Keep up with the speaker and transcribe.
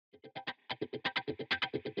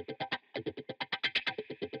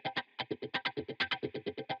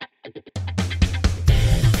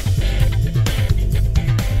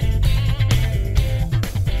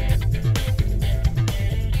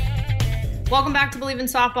Welcome back to Bleav in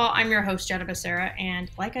Softball. I'm your host, Jenna,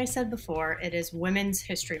 and like I said before, it is Women's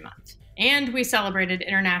History Month, and we celebrated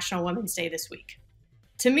International Women's Day this week.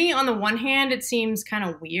 To me, on the one hand, it seems kind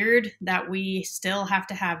of weird that we still have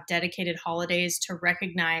to have dedicated holidays to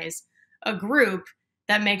recognize a group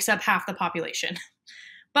that makes up half the population.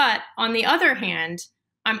 But on the other hand,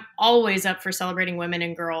 I'm always up for celebrating women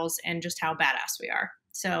and girls and just how badass we are.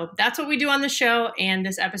 So that's what we do on the show, and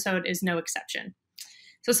this episode is no exception.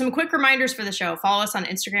 So some quick reminders for the show. Follow us on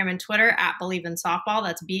Instagram and Twitter at Bleav in Softball.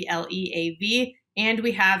 That's BLEAV. And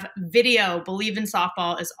we have video. Bleav in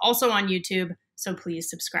Softball is also on YouTube, so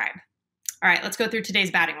please subscribe. All right, let's go through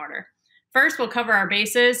today's batting order. First, we'll cover our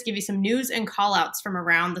bases, give you some news and call-outs from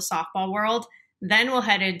around the softball world. Then we'll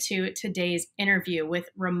head into today's interview with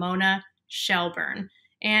Ramona Shelburne.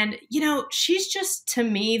 And, she's just, to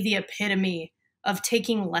me, the epitome of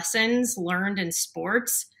taking lessons learned in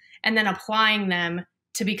sports and then applying them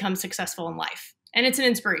to become successful in life. And it's an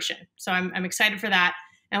inspiration. So I'm excited for that.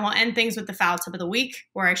 And we'll end things with the foul tip of the week,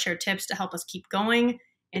 where I share tips to help us keep going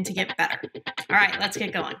and to get better. All right, let's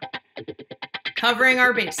get going. Covering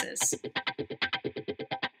our bases.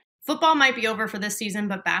 Football might be over for this season,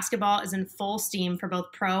 but basketball is in full steam for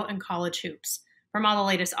both pro and college hoops. From all the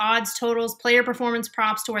latest odds, totals, player performance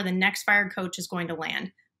props to where the next fired coach is going to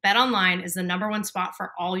land, BetOnline is the #1 spot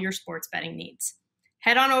for all your sports betting needs.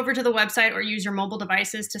 Head on over to the website or use your mobile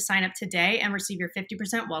devices to sign up today and receive your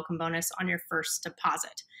 50% welcome bonus on your first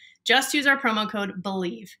deposit. Just use our promo code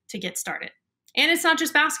Bleav to get started. And it's not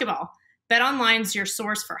just basketball. BetOnline's your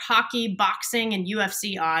source for hockey, boxing, and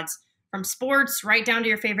UFC odds. From sports right down to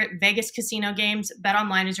your favorite Vegas casino games,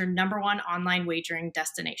 BetOnline is your #1 online wagering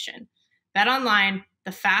destination. BetOnline,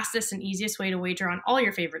 the fastest and easiest way to wager on all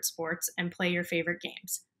your favorite sports and play your favorite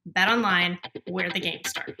games. BetOnline, where the game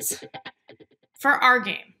starts. For our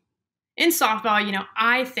game. In softball,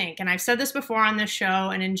 I think, and I've said this before on this show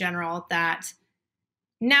and in general, that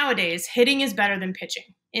nowadays hitting is better than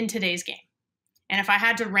pitching in today's game. And if I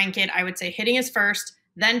had to rank it, I would say hitting is first,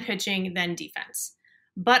 then pitching, then defense.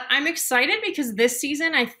 But I'm excited because this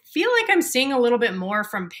season I feel like I'm seeing a little bit more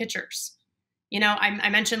from pitchers. I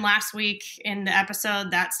mentioned last week in the episode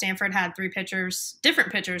that Stanford had 3 pitchers,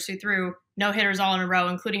 different pitchers, who threw no-hitters all in a row,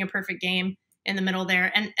 including a perfect game in the middle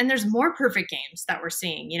there. And there's more perfect games that we're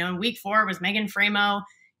seeing. In week 4 was Megan Framo,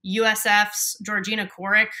 USF's Georgina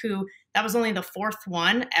Korick, who that was only the 4th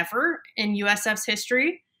one ever in USF's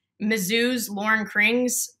history. Mizzou's Lauren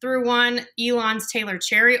Krings threw one. Elon's Taylor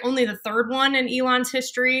Cherry, only the 3rd one in Elon's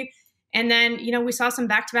history. And then, we saw some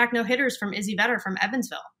back-to-back no-hitters from Izzy Vetter from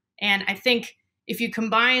Evansville. And I think if you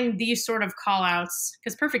combine these sort of call-outs,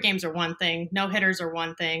 because perfect games are one thing, no-hitters are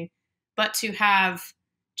one thing, but to have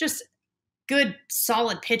just good,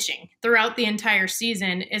 solid pitching throughout the entire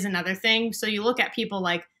season is another thing. So you look at people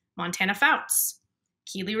like Montana Fouts,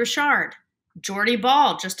 Keely Richard, Jordy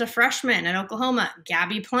Ball, just a freshman at Oklahoma,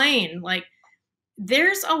 Gabby Plain.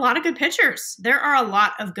 There's a lot of good pitchers. There are a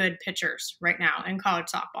lot of good pitchers right now in college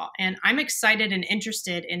softball. And I'm excited and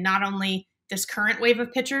interested in not only this current wave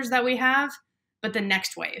of pitchers that we have, but the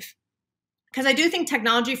next wave. Because I do think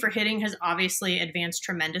technology for hitting has obviously advanced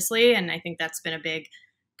tremendously. And I think that's been a big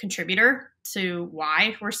contributor to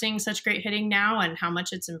why we're seeing such great hitting now and how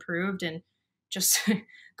much it's improved and just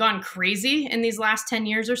gone crazy in these last 10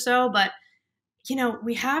 years or so. But,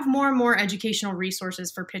 we have more and more educational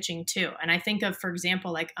resources for pitching too. And I think of, for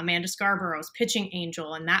example, like Amanda Scarborough's Pitching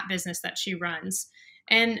Angel and that business that she runs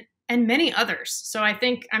and many others. So I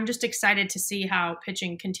think I'm just excited to see how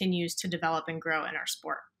pitching continues to develop and grow in our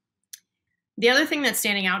sport. The other thing that's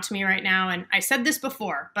standing out to me right now, and I said this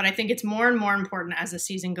before, but I think it's more and more important as the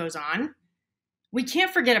season goes on, we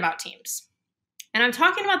can't forget about teams. And I'm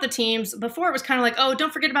talking about the teams. Before it was kind of like, oh,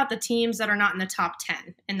 don't forget about the teams that are not in the top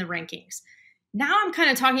 10 in the rankings. Now I'm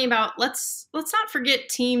kind of talking about let's not forget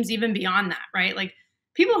teams even beyond that, right? Like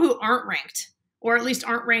people who aren't ranked, or at least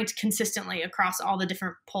aren't ranked consistently across all the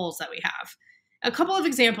different polls that we have. A couple of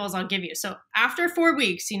examples I'll give you. So after 4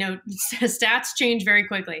 weeks, stats change very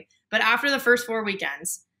quickly. But after the first 4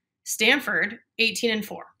 weekends, Stanford,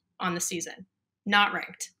 18-4 on the season. Not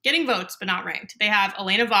ranked. Getting votes, but not ranked. They have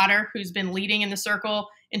Elena Vaughter, who's been leading in the circle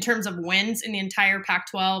in terms of wins in the entire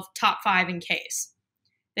Pac-12, top 5 in Ks.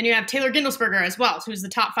 Then you have Taylor Gindelsberger as well, who's the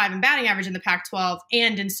top 5 in batting average in the Pac-12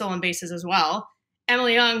 and in stolen bases as well.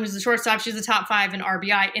 Emily Young, who's the shortstop, she's the top 5 in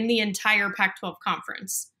RBI in the entire Pac-12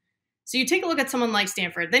 conference. So you take a look at someone like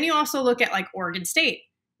Stanford. Then you also look at like Oregon State.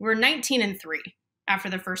 We're 19-3 after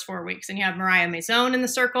the first 4 weeks. And you have Mariah Maison in the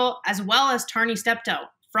circle, as well as Tarni Steptoe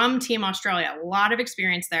from Team Australia. A lot of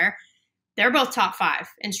experience there. They're both top 5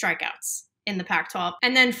 in strikeouts in the Pac-12.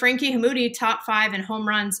 And then Frankie Hamoudi, top 5 in home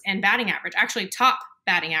runs and batting average, actually top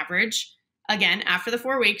batting average. Again, after the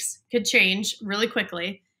 4 weeks, could change really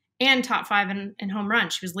quickly, and top 5 in home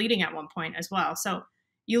runs. She was leading at one point as well. So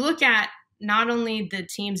you look at not only the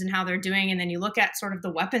teams and how they're doing, and then you look at sort of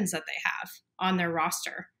the weapons that they have on their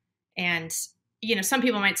roster. And, some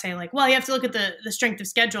people might say like, well, you have to look at the strength of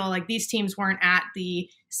schedule. Like these teams weren't at the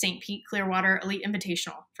St. Pete Clearwater Elite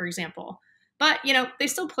Invitational, for example. But, they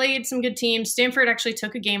still played some good teams. Stanford actually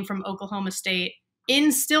took a game from Oklahoma State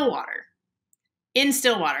in Stillwater.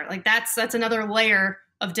 Like that's another layer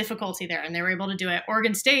of difficulty there. And they were able to do it.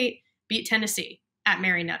 Oregon State beat Tennessee at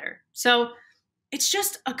Mary Nutter. So it's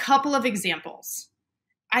just a couple of examples.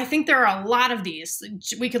 I think there are a lot of these.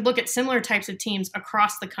 We could look at similar types of teams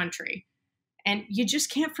across the country. And you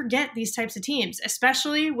just can't forget these types of teams,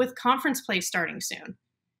 especially with conference play starting soon.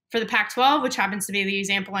 For the Pac-12, which happens to be the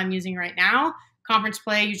example I'm using right now, conference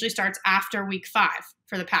play usually starts after week 5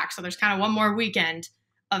 for the Pac. So there's kind of one more weekend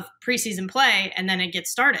of preseason play, and then it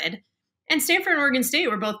gets started. And Stanford and Oregon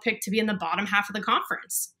State were both picked to be in the bottom half of the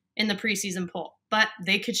conference in the preseason poll, but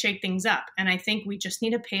they could shake things up. And I think we just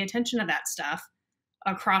need to pay attention to that stuff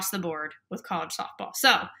across the board with college softball.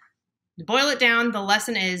 So to boil it down, the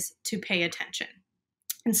lesson is to pay attention.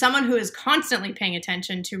 And someone who is constantly paying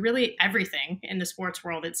attention to really everything in the sports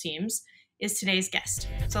world, it seems, is today's guest.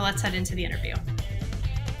 So let's head into the interview.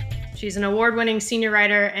 She's an award-winning senior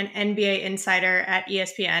writer and NBA insider at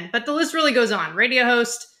ESPN, but the list really goes on. Radio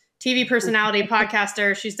host, TV personality,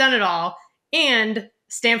 podcaster, she's done it all. And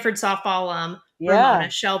Stanford softball alum, Ramona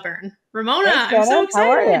Shelburne. Ramona, Thanks, I'm so excited.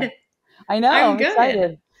 How are you? I know, I'm good.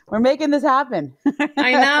 excited. We're making this happen.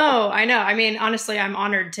 I know. I mean, honestly, I'm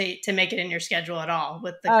honored to make it in your schedule at all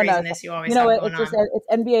with the craziness you always have going on. It's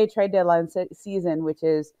NBA trade deadline season, which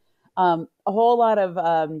is a whole lot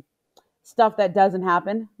of stuff that doesn't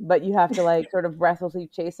happen, but you have to like sort of breathlessly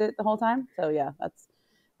chase it the whole time. So yeah,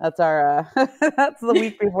 that's our that's the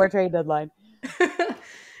week before trade deadline.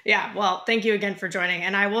 Yeah, well, thank you again for joining.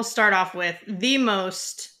 And I will start off with the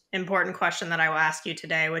most important question that I will ask you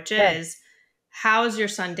today, which is, how's your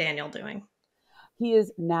son Daniel doing? He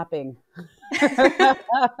is napping.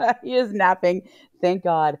 He is napping. Thank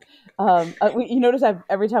God. You notice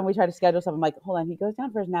every time we try to schedule something, I'm like, hold on, he goes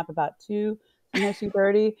down for his nap about 2, sometimes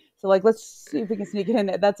 2:30. So like, let's see if we can sneak it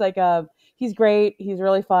in. That's like, he's great. He's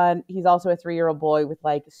really fun. He's also a 3-year-old boy with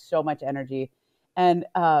like so much energy. And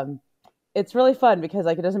it's really fun because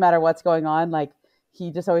like, it doesn't matter what's going on. Like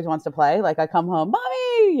he just always wants to play. Like I come home,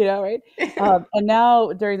 mommy, right? And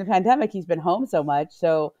now during the pandemic, he's been home so much.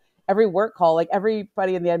 So every work call, like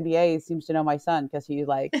everybody in the NBA seems to know my son because he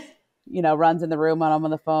like, runs in the room when I'm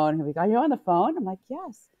on the phone. He'll be like, are you on the phone? I'm like,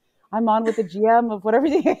 yes, I'm on with the GM of what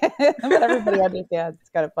everything is. But everybody understands. It's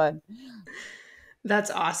kind of fun.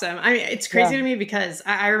 That's awesome. I mean, it's crazy to me because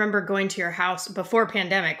I remember going to your house before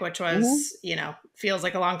pandemic, which was, feels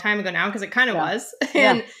like a long time ago now because it kind of was.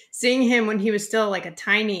 And seeing him when he was still like a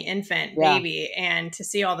tiny infant baby, and to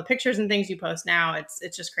see all the pictures and things you post now,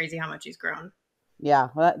 it's just crazy how much he's grown. Yeah,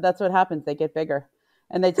 well, that's what happens. They get bigger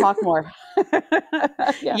and they talk more.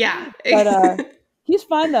 Yeah. But he's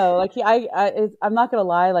fun though. Like I'm not gonna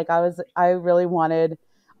lie. Like I really wanted.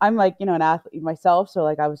 I'm like an athlete myself, so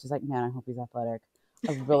like I was just like, man, I hope he's athletic.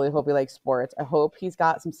 I really hope he likes sports. I hope he's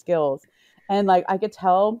got some skills. And like I could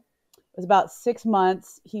tell, it was about 6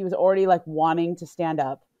 months. He was already like wanting to stand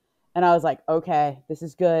up, and I was like, okay, this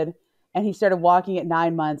is good. And he started walking at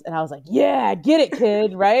 9 months, and I was like, yeah, get it,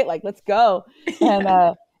 kid, right? Like, let's go.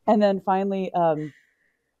 And then finally,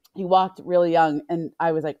 he walked really young, and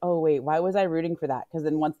I was like, oh wait, why was I rooting for that? Because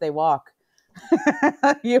then once they walk,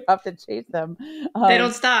 you have to chase them. They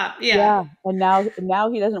don't stop. Yeah. And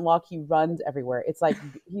now he doesn't walk. He runs everywhere. It's like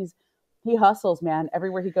he hustles, man.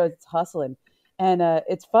 Everywhere he goes, it's hustling, and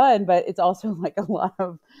it's fun, but it's also like a lot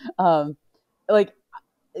of I'm like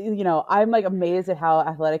amazed at how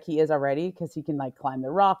athletic he is already because he can like climb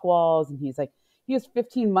the rock walls, and he was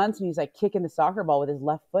 15 months and he's like kicking the soccer ball with his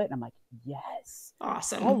left foot, and I'm like, yes,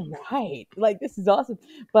 awesome, all right, like this is awesome.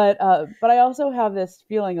 But I also have this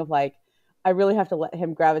feeling of like I really have to let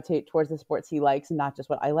him gravitate towards the sports he likes and not just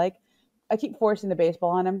what I like. I keep forcing the baseball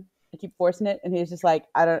on him. I keep forcing it, and he's just like,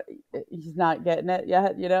 he's not getting it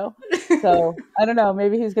yet, So I don't know.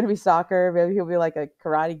 Maybe he's going to be soccer. Maybe he'll be like a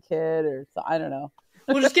karate kid or so. I don't know.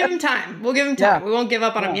 We'll just give him time. We'll give him time. We won't give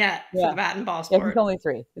up on him yet for the bat and ball sport. Yeah, he's only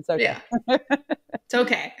 3. It's okay. Yeah. It's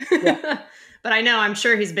okay. But I'm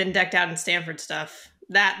sure he's been decked out in Stanford stuff.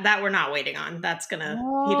 That we're not waiting on. He doesn't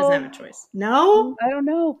have a choice. No? I don't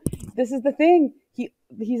know. This is the thing.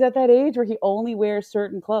 He's at that age where he only wears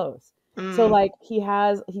certain clothes. So like he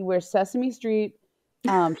wears Sesame Street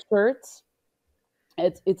shirts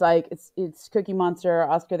It's Cookie Monster,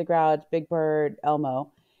 Oscar the Grouch, Big Bird,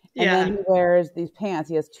 Elmo. And Yeah. then he wears these pants.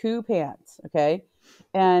 He has 2 pants, okay?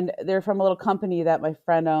 And they're from a little company that my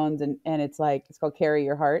friend owns, and it's called Carry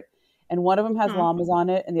Your Heart. And one of them has Oh. llamas on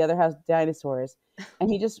it, and the other has dinosaurs. And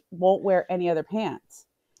he just won't wear any other pants.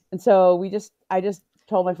 And so I just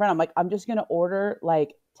told my friend, I'm like, I'm just gonna order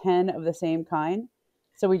like 10 of the same kind.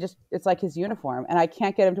 So it's like his uniform, and I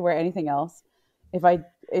can't get him to wear anything else.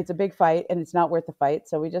 It's a big fight, and it's not worth the fight.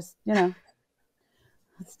 So we just,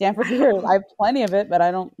 Stanford gear. I have plenty of it, but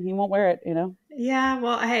he won't wear it, Yeah,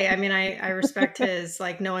 well, hey, I mean, I respect his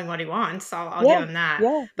like knowing what he wants. I'll Yeah, give him that.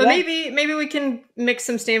 yeah, But yeah. maybe we can mix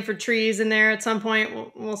some Stanford trees in there at some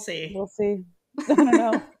point. We'll see. We'll see. I don't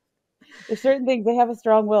know. There's certain things, they have a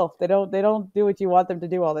strong will. They don't do what you want them to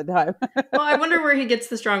do all the time. Well, I wonder where he gets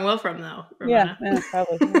the strong will from, though, Yeah, Ramona.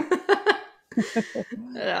 probably.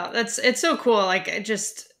 Yeah, it's so cool. Like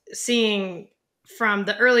just seeing from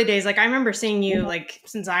the early days. Like I remember seeing you, like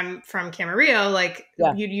since I'm from Camarillo, like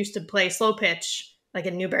Yeah. you used to play slow pitch, like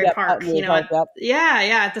in Newberry Yep, Park. Newberry Park, yep.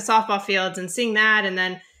 At the softball fields, and seeing that, and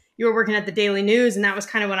then you were working at the Daily News, and that was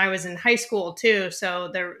kind of when I was in high school too. So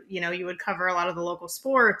there, you would cover a lot of the local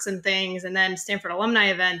sports and things, and then Stanford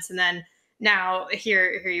alumni events, and then now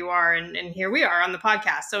here you are, and here we are on the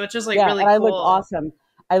podcast. So it's just like really and I cool. look awesome.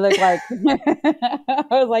 I look like I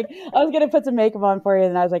was gonna put some makeup on for you,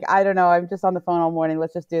 and I was like, I don't know, I'm just on the phone all morning.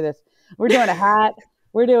 Let's just do this. We're doing a hat.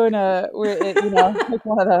 It's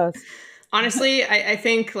one of those. Honestly, I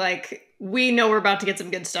think like we know we're about to get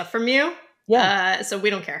some good stuff from you. Yeah. So we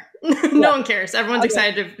don't care. No one cares. Everyone's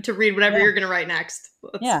excited to read whatever you're going to write next.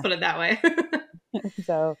 Let's put it that way.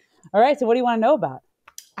 So, all right. So what do you want to know about?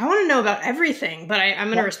 I want to know about everything, but I'm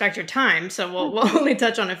going to respect your time. So we'll only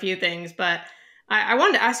touch on a few things, but I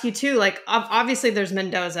wanted to ask you too, like obviously there's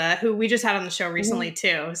Mendoza, who we just had on the show recently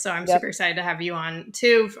too. So I'm super excited to have you on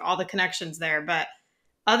too, for all the connections there. But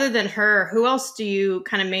other than her, who else do you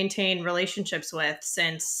kind of maintain relationships with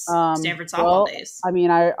since Stanford Softball days? I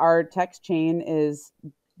mean, our text chain is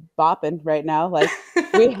bopping right now. Like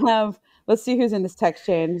we have, let's see who's in this text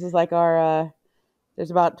chain. This is like our,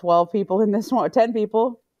 there's about 12 people in this one, 10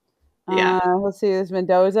 people. Yeah. Let's see, there's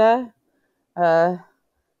Mendoza.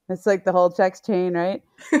 It's like the whole text chain, right?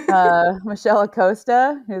 Michelle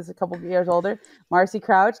Acosta, who's a couple of years older. Marcy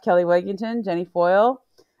Crouch, Kelly Wigington, Jenny Foyle.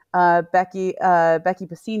 Becky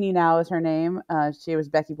Passini now is her name. She was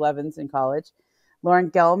Becky Blevins in college.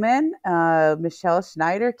 Lauren Gelman, Michelle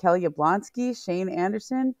Schneider, Kelly Yablonsky, Shane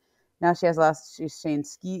Anderson. Now she's Shane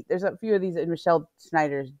Skeet. There's a few of these, and Michelle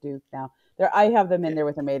Schneider's Duke now. I have them in there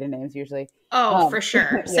with their maiden names usually. Oh, for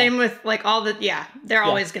sure. Same with like all the, they're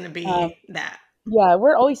always going to be that. Yeah,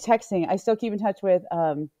 we're always texting. I still keep in touch with,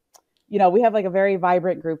 we have like a very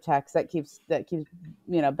vibrant group text that keeps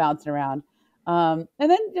bouncing around. And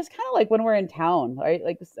then just kind of like when we're in town, right?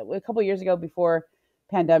 Like a couple of years ago before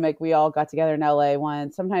pandemic, we all got together in LA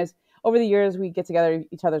once. Sometimes over the years we get together at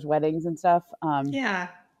each other's weddings and stuff.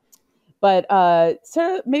 But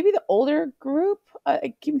sort of maybe the older group,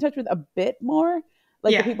 I keep in touch with a bit more,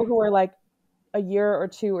 like the people who are like a year or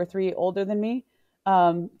 2 or 3 older than me.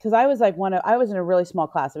 Because I was like I was in a really small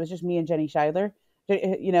class. It was just me and Jenny Scheidler,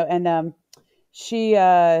 and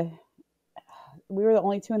we were the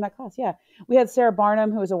only 2 in that class. Yeah. We had Sarah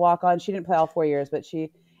Barnum, who was a walk-on. She didn't play all 4 years, but and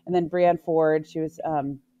then Brianne Ford, she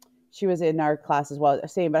was in our class as well.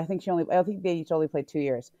 Same, but I think they each only played 2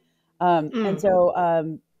 years. And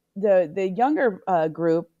so, the younger,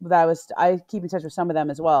 group I keep in touch with some of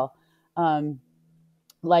them as well. I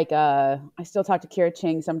still talk to Kira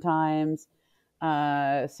Ching sometimes.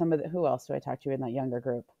 Who else do I talk to in that younger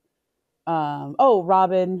group?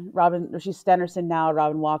 Robin, she's Stennerson now,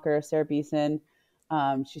 Robin Walker, Sarah Beeson.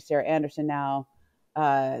 She's Sarah Anderson now.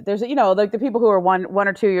 There's, like the people who are one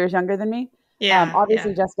or 2 years younger than me.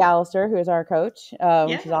 Obviously Jess Gallister, who is our coach,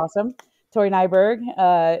 which is awesome. Tori Nyberg,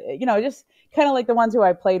 just kind of like the ones who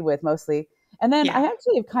I played with mostly. And then I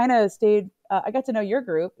actually have kind of stayed, I got to know your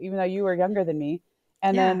group, even though you were younger than me.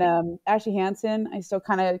 And then Ashley Hansen, I still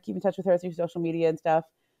kind of keep in touch with her through social media and stuff.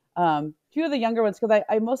 A few of the younger ones, because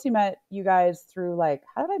I mostly met you guys through like,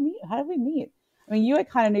 how did we meet? I mean, you had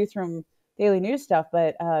kind of knew from Daily News stuff,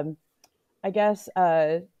 but I guess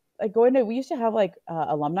we used to have like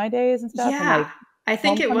alumni days and stuff. Yeah, and, like, I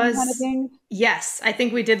think it was. Kind of thing. Yes, I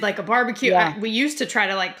think we did like a barbecue. Yeah. We used to try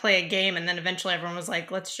to like play a game, and then eventually everyone was like,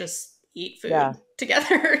 "Let's just eat food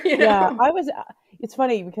together." Yeah, it's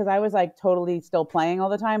funny because I was like totally still playing all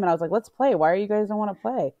the time, and I was like, "Let's play. Why are you guys don't want to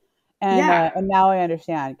play?" And now I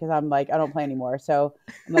understand because I'm like I don't play anymore. So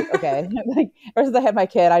I'm like, okay, like versus I had my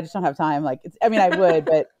kid, I just don't have time. Like I would,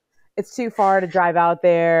 but it's too far to drive out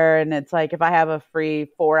there. And it's like, if I have a free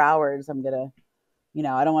 4 hours, I'm going to,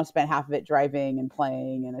 I don't want to spend half of it driving and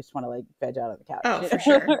playing. And I just want to like veg out on the couch. Oh, for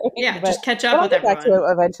sure. Yeah. But, just catch up with I'll get back to everyone.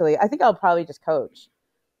 it eventually. I think I'll probably just coach.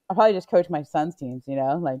 I'll probably just coach my son's teams,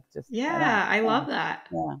 like just. Yeah. I love that.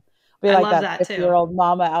 Yeah. Be I like love that that too. 50-year-old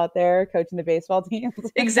mama out there coaching the baseball teams.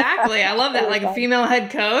 Exactly. I love that. Like a female head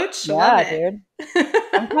coach. Yeah, Love it.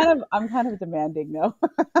 dude. I'm kind of demanding though.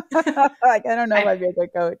 Like I don't know if I'd be a good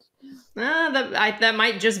coach. That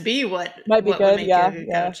might just be what Might be what good. would make you Yeah, a good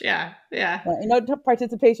yeah. coach. Yeah. Yeah.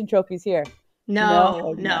 Participation trophies here.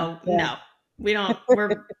 No, Yeah. no. We don't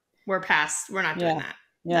we're past. We're not doing that.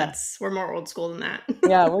 Yeah. We're more old school than that.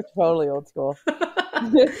 Yeah, we're totally old school.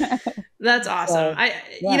 That's awesome.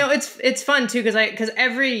 It's fun too because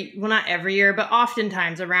not every year, but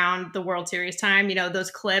oftentimes around the World Series time,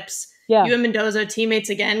 those clips. Yeah. You and Mendoza teammates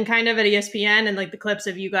again, kind of at ESPN, and like the clips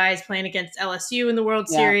of you guys playing against LSU in the World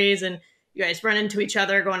Series, and you guys run into each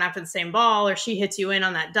other going after the same ball, or she hits you in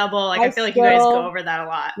on that double. Like I feel like you guys go over that a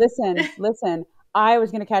lot. Listen. I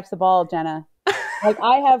was gonna catch the ball, Jenna. Like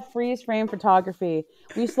I have freeze frame photography.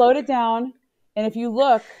 We slowed it down, and if you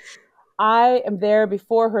look, I am there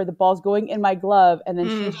before her. The ball's going in my glove, and then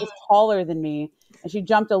she's just taller than me, and she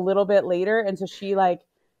jumped a little bit later, and so she like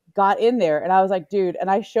got in there, and I was like, dude,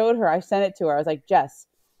 and I showed her. I sent it to her. I was like, Jess,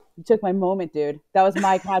 you took my moment, dude. That was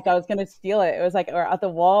my catch. I was gonna steal it. It was like, or at the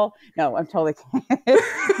wall. No, I'm totally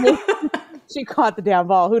kidding. She caught the damn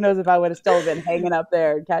ball. Who knows if I would have still been hanging up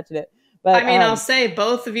there and catching it. But I mean, I'll say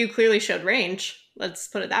both of you clearly showed range. Let's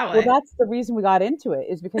put it that way. Well, that's the reason we got into it,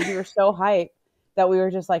 is because we were so hyped that we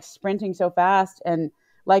were just like sprinting so fast, and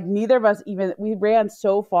like neither of us we ran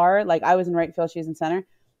so far. Like I was in right field, she was in center.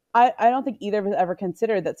 I don't think either of us ever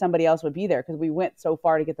considered that somebody else would be there because we went so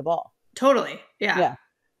far to get the ball. Totally. Yeah. Yeah.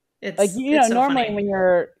 It's like, it's so normally funny. when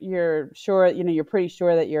you're sure, you're pretty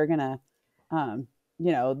sure that you're gonna,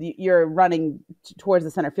 you're running towards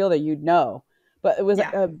the center fielder, but it was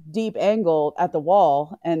a deep angle at the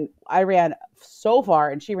wall, and I ran so far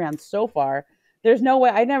and she ran so far. There's no way.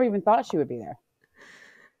 I never even thought she would be there.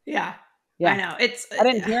 Yeah. I know. I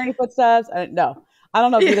didn't hear any footsteps. I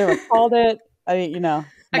don't know if either of us called it. No.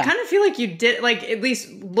 I kind of feel like you did, like, at least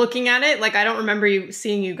looking at it, like, I don't remember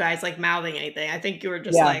seeing you guys like mouthing anything. I think you were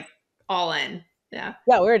just like all in. Yeah.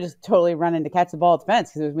 Yeah. We were just totally running to catch the ball at the fence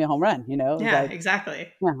because it was me a home run, Yeah, exactly.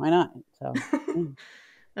 Yeah. Why not? So.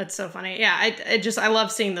 That's so funny. Yeah. I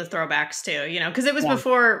love seeing the throwbacks too, because it was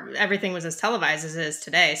before everything was as televised as it is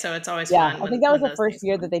today. So it's always fun. I think that was the first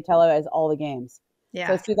year that they televised all the games. Yeah.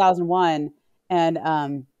 So it's 2001.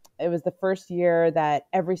 And it was the first year that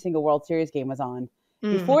every single World Series game was on.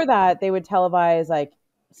 Before that, they would televise like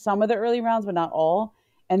some of the early rounds, but not all.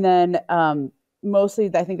 And then mostly,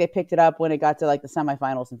 I think they picked it up when it got to like the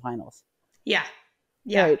semifinals and finals. Yeah.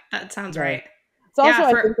 Yeah. Right. That sounds right. It's also,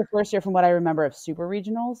 I think, the first year from what I remember of super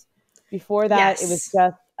regionals. Before that, it was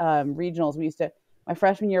just regionals. My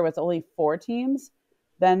freshman year was only 4 teams.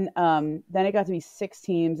 Then it got to be 6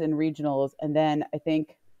 teams in regionals. And then I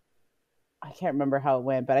can't remember how it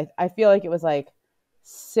went, but I feel like it was like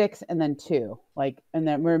 6 and then 2, and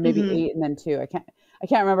then we're maybe 8 and then 2. I can't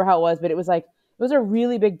remember how it was, but it was a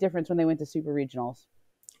really big difference when they went to super regionals.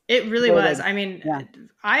 It really was. I mean,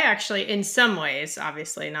 I actually, in some ways,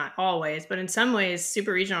 obviously not always, but in some ways,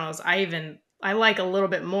 super regionals, I like a little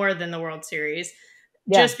bit more than the World Series,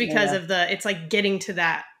 just because of it's like getting to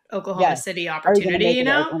that Oklahoma City opportunity,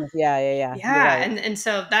 Yeah. Right. And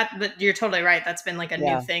so but you're totally right. That's been like a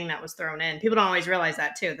new thing that was thrown in. People don't always realize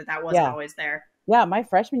that too, that wasn't always there. Yeah. My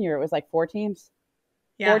freshman year, it was like 4 teams.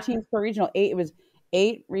 4 teams per regional. It was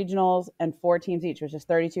 8 regionals and 4 teams each, which is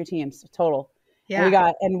 32 teams total.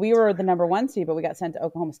 Yeah. And we were the number 1 seed, but we got sent to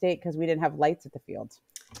Oklahoma State because we didn't have lights at the fields.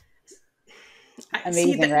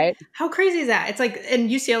 Amazing, right? How crazy is that? It's like, and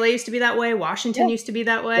UCLA used to be that way. Washington used to be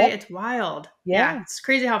that way. It's wild. Yeah. It's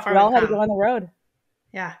crazy how far we all had to go on the road.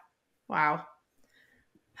 Yeah. Wow.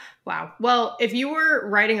 Well, if you were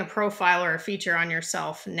writing a profile or a feature on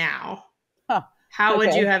yourself now, how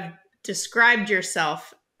would you have described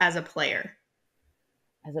yourself as a player?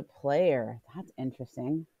 As a player? That's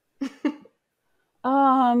interesting.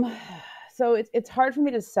 So it's hard for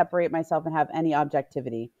me to separate myself and have any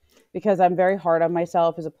objectivity because I'm very hard on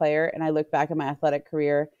myself as a player. And I look back at my athletic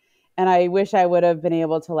career and I wish I would have been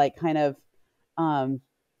able to like kind of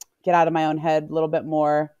get out of my own head a little bit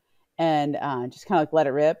more and just kind of like let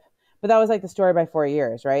it rip. But that was like the story by 4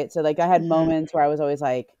 years, right? So like I had moments where I was always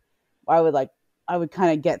like, I would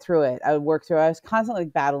kind of get through it. I would work through it. I was constantly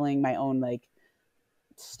battling my own like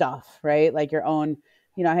stuff, right? Like your own,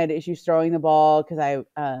 I had issues throwing the ball because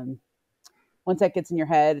once that gets in your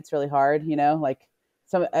head, it's really hard, like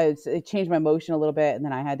it changed my motion a little bit, and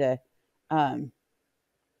then I had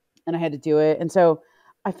to do it. And so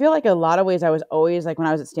I feel like a lot of ways I was always like, when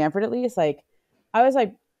I was at Stanford, at least, like I was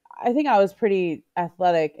like, I think I was pretty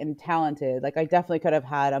athletic and talented. Like I definitely could have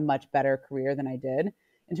had a much better career than I did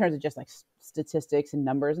in terms of just like statistics and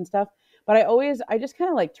numbers and stuff. But I just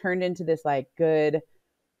kind of like turned into this like good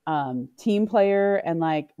team player and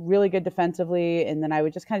like really good defensively. And then I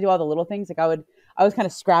would just kind of do all the little things. Like I was kind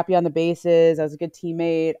of scrappy on the bases. I was a good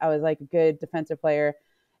teammate. I was like a good defensive player.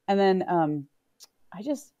 And then I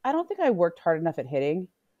don't think I worked hard enough at hitting.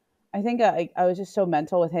 I think I was just so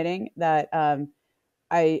mental with hitting that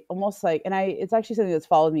I almost like, and it's actually something that's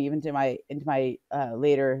followed me even into my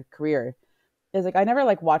later career, is like I never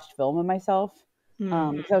like watched film of myself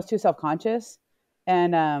because I was too self-conscious,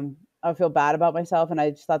 and I would feel bad about myself, and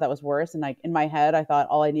I just thought that was worse. And like in my head, I thought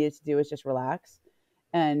all I needed to do was just relax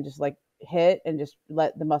and just like hit and just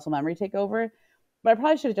let the muscle memory take over. But I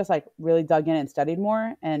probably should have just like really dug in and studied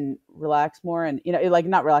more and relaxed more, and like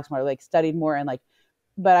not relaxed more, like studied more, and like.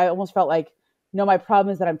 But I almost felt like, my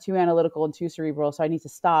problem is that I'm too analytical and too cerebral, so I need to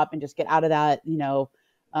stop and just get out of that,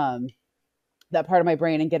 that part of my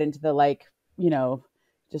brain and get into the like,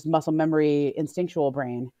 just muscle memory, instinctual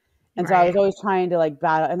brain. And so I was always trying to like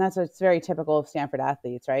battle, and it's very typical of Stanford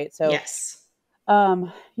athletes, right? So yes,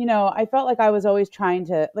 I felt like I was always trying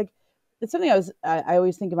to like. It's something I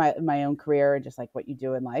always think about in my own career and just like what you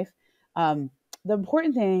do in life. The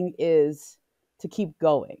important thing is to keep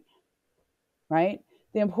going, right?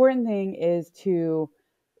 The important thing is to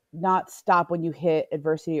not stop when you hit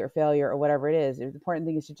adversity or failure or whatever it is. The important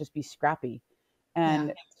thing is to just be scrappy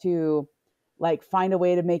and to like find a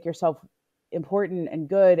way to make yourself important and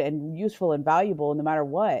good and useful and valuable no matter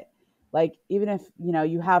what. Like even if,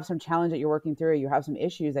 you have some challenge that you're working through, or you have some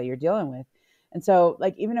issues that you're dealing with. And so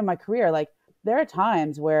like, even in my career, like there are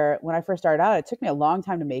times where when I first started out, it took me a long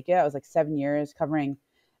time to make it. I was like 7 years covering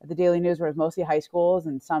at the Daily News, where it was mostly high schools,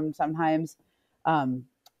 and sometimes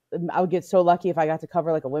I would get so lucky if I got to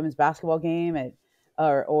cover like a women's basketball game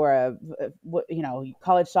or a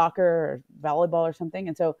college soccer or volleyball or something.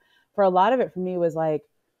 And so for a lot of it for me was like,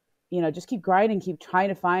 just keep grinding, keep trying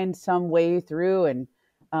to find some way through. And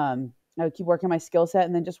I would keep working my skill set.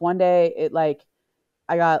 And then just one day it like,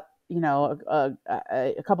 I got,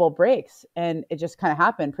 a couple of breaks, and it just kind of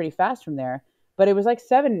happened pretty fast from there. But it was like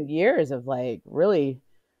 7 years of like really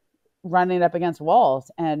running up against walls.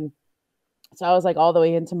 And so I was like all the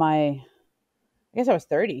way into I guess I was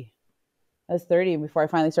 30. I was 30 before I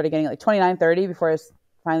finally started getting like 29, 30 before I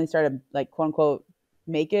finally started like quote unquote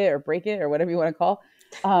make it or break it or whatever you want to call.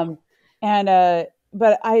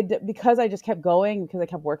 But because I just kept going, because I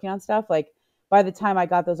kept working on stuff, like by the time I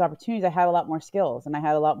got those opportunities, I had a lot more skills and I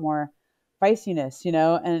had a lot more feistiness,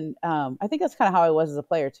 and I think that's kind of how I was as a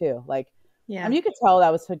player too. Like, I mean, you could tell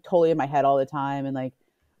that was like, totally in my head all the time. And like,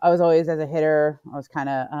 I was always, as a hitter, I was kind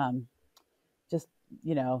of just,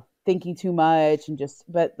 thinking too much and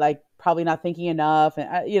but like probably not thinking enough and,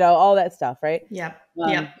 all that stuff. Right. Yeah.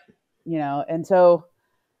 And so,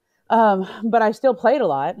 but I still played a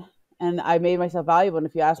lot. And I made myself valuable. And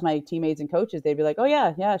if you ask my teammates and coaches, they'd be like, "Oh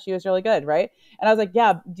yeah, she was really good, right?" And I was like,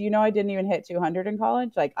 "Yeah, do you know I didn't even hit 200 in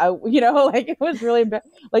college? Like like it was really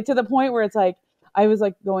like to the point where it's like I was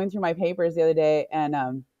like going through my papers the other day, and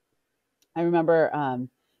I remember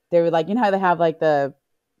they were like, how they have like the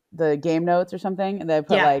game notes or something, and they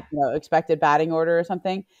put like expected batting order or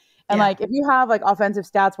something, and like if you have like offensive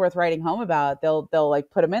stats worth writing home about, they'll like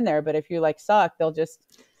put them in there. But if you like suck, they'll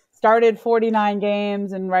just started 49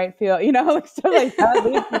 games in right field, like stuff like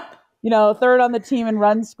that. Third on the team in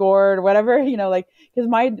runs scored, whatever, like, because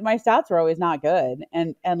my stats were always not good.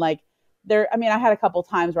 And like I had a couple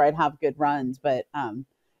times where I'd have good runs, but it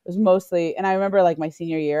was mostly, and I remember like my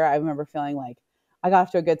senior year, I remember feeling like I got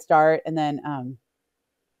off to a good start. And then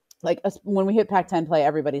like when we hit Pac-10 play,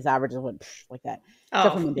 everybody's averages went like that.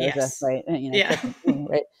 Except for Mendoza, right? And,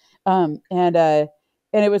 right. And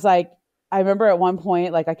it was like, I remember at one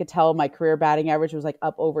point, like I could tell my career batting average was like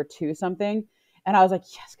up over 2 something. And I was like,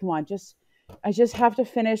 yes, come on. I just have to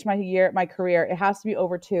finish my career. It has to be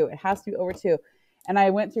over 2. It has to be over 2. And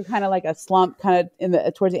I went through kind of like a slump kind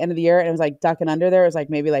of towards the end of the year. And it was like ducking under there. It was like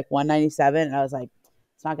maybe like 197. And I was like,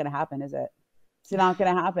 it's not going to happen, is it? It's not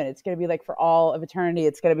going to happen. It's going to be like for all of eternity.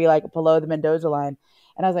 It's going to be like below the Mendoza line.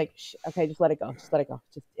 And I was like, okay, just let it go. Just let it go.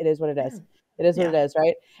 It is what it is. It is what it is,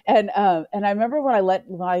 right? And I remember when I let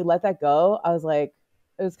that go, I was like,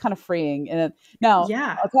 it was kind of freeing. And now,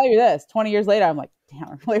 I'll tell you this: 20 years later, I'm like, damn,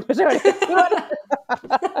 I really wish I would have done it.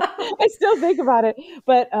 I still think about it,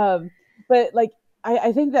 but like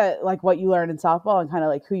I think that like what you learn in softball and kind of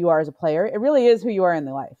like who you are as a player, it really is who you are in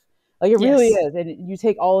the life. Like it really Yes. is. And you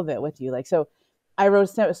take all of it with you. Like, so I wrote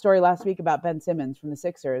a story last week about Ben Simmons from the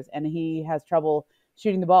Sixers, and he has trouble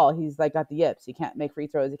shooting the ball. He's like got the yips. He can't make free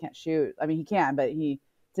throws. He can't shoot. I mean, he can, but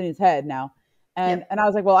it's in his head now. And Yep. and I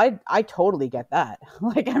was like, well, I totally get that.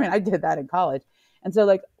 Like, I mean, I did that in college. And so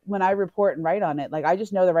like when I report and write on it, like I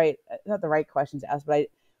just know not the right questions to ask, but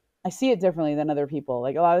I see it differently than other people.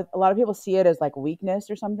 Like a lot of people see it as like weakness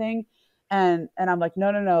or something. And I'm like,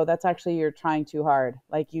 no, no, no, that's actually, you're trying too hard.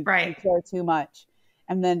 Like you Right. care too much.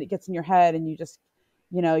 And then it gets in your head and you just,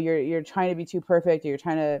 you're trying to be too perfect, or you're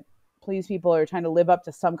trying to please people, or you're trying to live up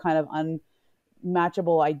to some kind of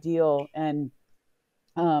unmatchable ideal. And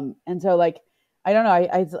so like, I don't know.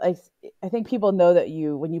 I think people know that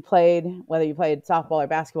when you played, whether you played softball or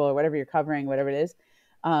basketball or whatever you're covering, whatever it is,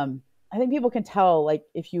 I think people can tell, like,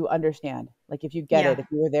 if you understand, like if you get Yeah. it, if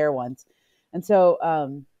you were there once. And so,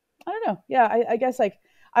 I don't know. Yeah, I guess like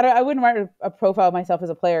I wouldn't write a profile of myself as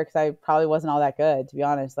a player because I probably wasn't all that good, to be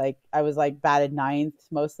honest. Like I was like batted ninth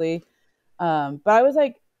mostly, but I was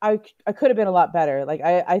like I could have been a lot better. Like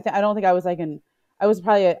I don't think I was like I was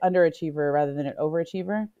probably an underachiever rather than an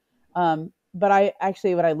overachiever. But I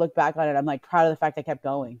actually, when I look back on it, I'm like proud of the fact I kept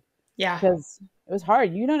going Yeah. because it was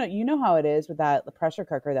hard. You know how it is with the pressure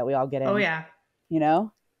cooker that we all get Oh, in. yeah. You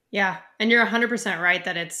know? Yeah. And you're 100% right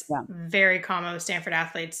that it's Yeah. very common with Stanford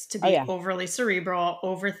athletes to Oh be yeah. overly cerebral,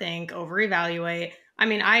 overthink, overevaluate. I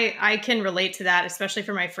mean, I can relate to that, especially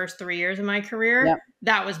for my first 3 years of my career. Yeah.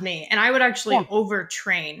 That was me. And I would actually Yeah.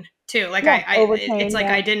 overtrain too. Like Yeah. it's Overtrain. like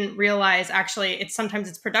Yeah. I didn't realize actually sometimes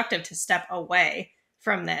it's productive to step away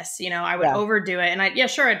from this. I would Yeah. overdo it. And yeah,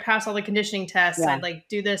 sure, I'd pass all the conditioning tests. Yeah. I'd like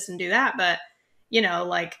do this and do that. But,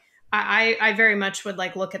 like I very much would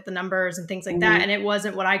like look at the numbers and things like that. Hmm. And it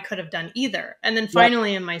wasn't what I could have done either. And then Yep.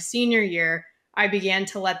 finally in my senior year, I began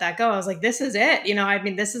to let that go. I was like, this is it. I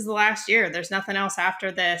mean, this is the last year. There's nothing else after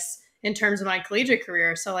this in terms of my collegiate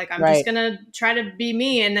career. So like, I'm just Right. going to try to be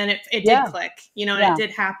me. And then it did Yeah. click, and it Yeah.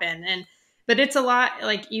 did happen. But it's a lot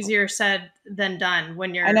like easier said than done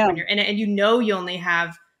when I you're know. in it and you only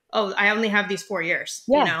have, I only have these 4 years,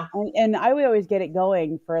 Yeah. And I would always get it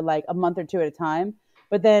going for like a month or two at a time,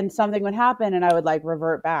 but then something would happen and I would like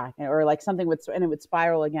revert back, or like something would, and it would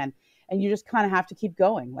spiral again. And you just kind of have to keep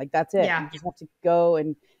going. Like that's it. Yeah. You just have to go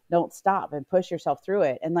and don't stop and push yourself through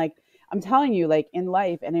it. And like, I'm telling you, like in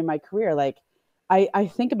life and in my career, like I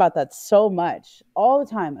think about that so much all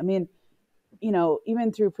the time. I mean,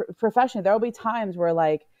 even through profession, there will be times where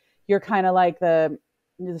like you're kind of like the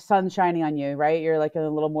sun's shining on you, right? You're like in a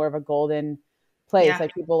little more of a golden place, Yeah.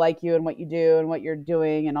 like people like you and what you do and what you're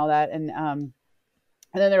doing and all that. And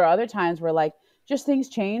then there are other times where like just things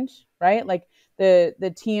change, right? Like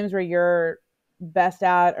the teams where you're best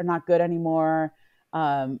at are not good anymore.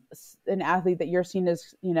 An athlete that you're seen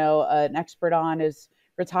as, an expert on is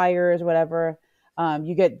retires, whatever.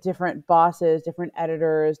 You get different bosses, different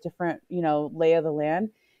editors, different, lay of the land.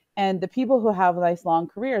 And the people who have nice long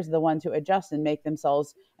careers are the ones who adjust and make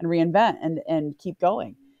themselves and reinvent and keep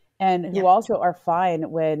going. And who Yeah. also are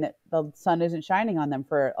fine when the sun isn't shining on them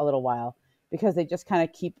for a little while, because they just kind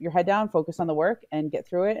of keep your head down, focus on the work and get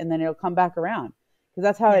through it. And then it'll come back around, because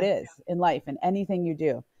that's how it Yeah. is in life and anything you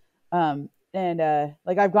do. And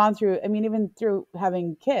like I've gone through, I mean, even through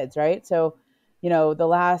having kids, right? So, the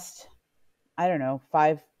last, I don't know,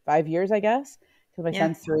 five years, I guess, because my Yeah.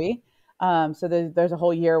 son's 3. So there's a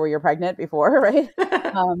whole year where you're pregnant before, right?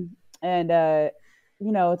 And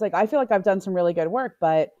it's like I feel like I've done some really good work,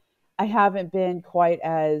 but I haven't been quite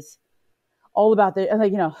as all about the,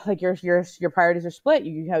 like, like your priorities are split.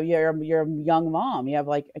 You're a young mom. You have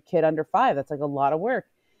like a kid under 5. That's like a lot of work.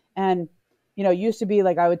 And it used to be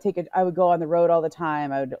like I would go on the road all the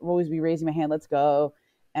time. I would always be raising my hand, let's go.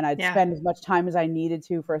 And I'd Yeah. spend as much time as I needed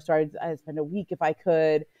to for a start. I'd spend a week if I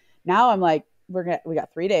could. Now I'm like, we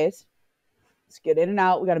got 3 days. Let's get in and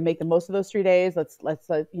out. We got to make the most of those 3 days. Let's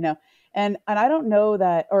and I don't know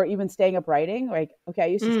that, or even staying up writing. Like, okay, I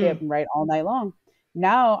used to stay up Mm. and write all night long.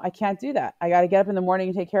 Now I can't do that. I got to get up in the morning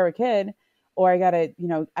and take care of a kid, or I got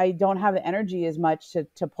to, I don't have the energy as much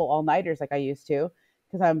to pull all nighters like I used to,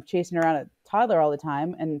 because I'm chasing around a toddler all the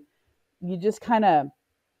time. And you just kind of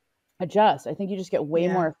adjust. I think you just get way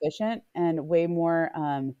Yeah. more efficient and way more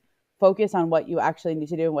focus on what you actually need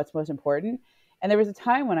to do and what's most important. And there was a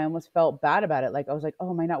time when I almost felt bad about it. Like I was like, oh,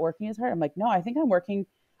 am I not working as hard? I'm like, no, I think I'm working.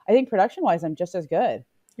 I think production wise, I'm just as good.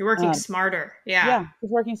 You're working Um, smarter. Yeah. yeah,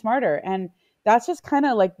 just working smarter. And that's just kind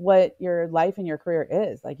of like what your life and your career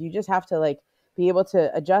is. Like you just have to like be able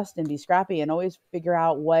to adjust and be scrappy and always figure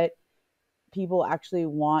out what people actually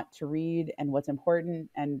want to read and what's important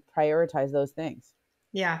and prioritize those things.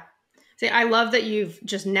 Yeah. See, I love that you've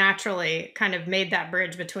just naturally kind of made that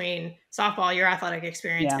bridge between softball, your athletic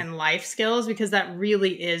experience, Yeah. and life skills, because that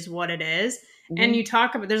really is what it is. And Hmm. you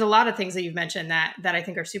talk about, there's a lot of things that you've mentioned that I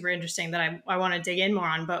think are super interesting that I want to dig in more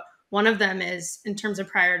on. But one of them is in terms of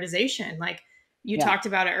prioritization. Like you Yeah. talked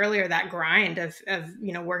about it earlier, that grind of,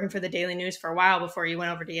 working for the Daily News for a while before you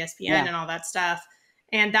went over to ESPN Yeah. and all that stuff.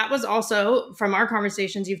 And that was also from our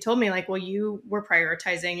conversations, you've told me like, well, you were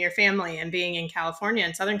prioritizing your family and being in California,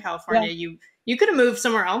 in Southern Yeah. California. You could have moved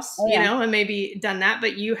somewhere else, Oh, yeah. and maybe done that,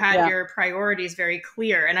 but you had Yeah. your priorities very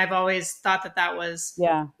clear. And I've always thought that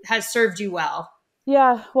Yeah. has served you well.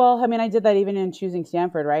 Yeah. Well, I mean, I did that even in choosing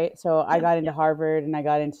Stanford, right? So I Yeah. got into Harvard and I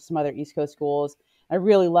got into some other East Coast schools. I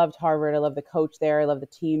really loved Harvard. I love the coach there. I love the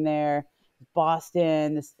team there.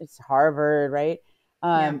 Boston, it's Harvard, right?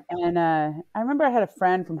 Yeah. And I remember I had a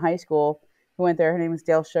friend from high school who went there. Her name was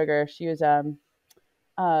Dale Sugar. She went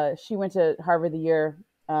to Harvard the year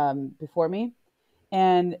before me.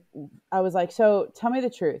 And I was like, so tell me the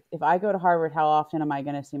truth. If I go to Harvard, how often am I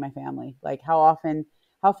going to see my family? Like, how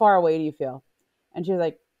far away do you feel? And she was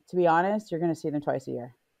like, to be honest, you're going to see them twice a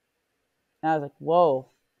year. And I was like, whoa,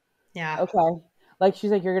 Yeah. okay. Like, she's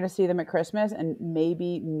like, you're going to see them at Christmas and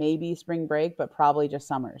maybe spring break, but probably just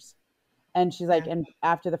summers. And she's like, Yeah. and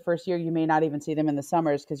after the first year, you may not even see them in the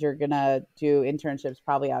summers because you're going to do internships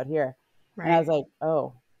probably out here. And I Right. was like,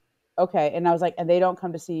 oh, okay. And I was like, and they don't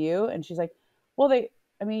come to see you? And she's like, well,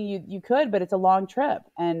 I mean, you could, but it's a long trip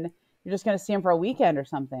and you're just going to see them for a weekend or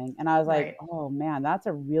something. And I was like, Right. oh man, that's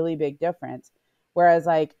a really big difference. Whereas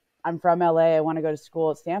like, I'm from LA, I want to go to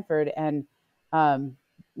school at Stanford, and um,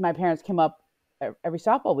 my parents came up every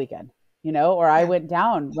softball weekend, or I Yeah. went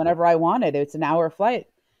down whenever I wanted. It's an hour flight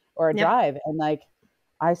or a Yep. drive. And like,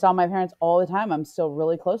 I saw my parents all the time. I'm still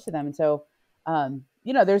really close to them. And so,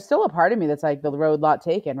 there's still a part of me that's like the road lot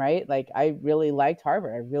taken, right? Like I really liked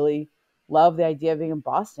Harvard. I really love the idea of being in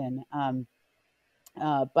Boston.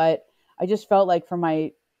 But I just felt like for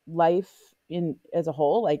my life in as a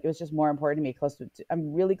whole, like it was just more important to me.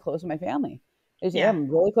 I'm really close to my family. Yeah. I'm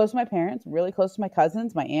really close to my parents, really close to my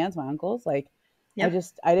cousins, my aunts, my uncles. Like Yep.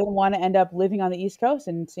 I didn't want to end up living on the East Coast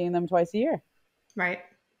and seeing them twice a year. Right.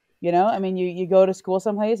 I mean, you go to school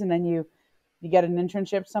someplace and then you get an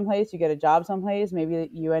internship someplace, you get a job someplace, maybe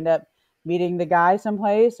you end up meeting the guy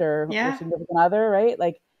someplace or Yeah. significant other, right?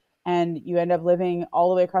 Like, and you end up living all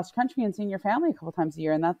the way across the country and seeing your family a couple times a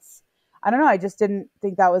year. And I don't know, I just didn't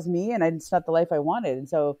think that was me, and it's not the life I wanted. And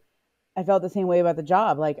so I felt the same way about the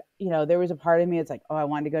job. Like, there was a part of me, it's like, oh, I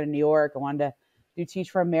wanted to go to New York. I wanted to do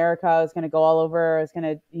Teach for America. I was going to go all over. I was going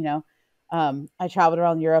to, I traveled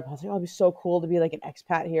around Europe. I was like, oh, it'd be so cool to be like an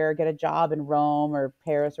expat here, get a job in Rome or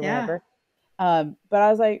Paris or Yeah. wherever. But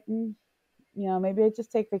I was like, maybe I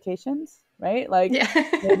just take vacations, right? Like Yeah.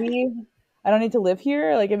 maybe I don't need to live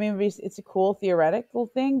here. Like, I mean, it's a cool theoretical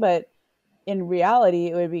thing, but in reality,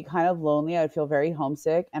 it would be kind of lonely. I would feel very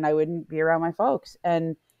homesick and I wouldn't be around my folks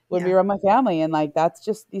and wouldn't be Yeah. around my family. And like,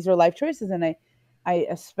 these are life choices. And I,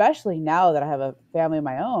 especially now that I have a family of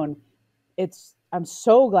my own, I'm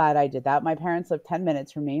so glad I did that. My parents live 10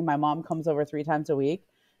 minutes from me. My mom comes over 3 times a week.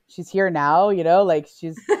 She's here now, like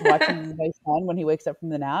she's watching my son when he wakes up from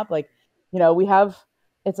the nap. Like,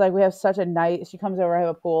 it's like we have such a night. She comes over, I have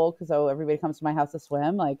a pool because everybody comes to my house to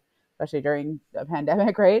swim, like especially during the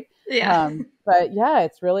pandemic, right? Yeah. But yeah,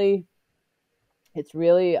 it's really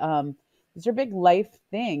these are big life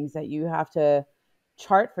things that you have to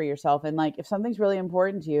chart for yourself. And like if something's really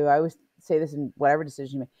important to you, I always say this in whatever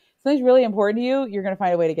decision you make. If something's really important to you, you're gonna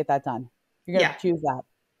find a way to get that done. You're gonna Yeah. choose that.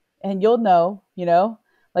 And you'll know,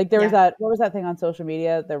 like there was Yeah. that what was that thing on social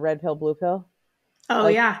media, the red pill, blue pill? Oh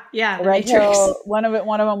Like yeah. Yeah. the The red Matrix. pill, one of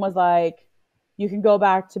them was like you can go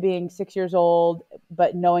back to being 6 years old,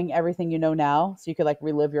 but knowing everything you know now, so you could like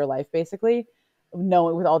relive your life basically,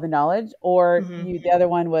 knowing with all the knowledge. Or Hmm. the other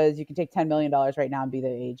one was you can take $10 million right now and be the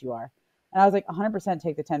age you are. And I was like, 100%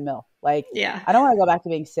 take the 10 mil. Like, Yeah. I don't want to go back to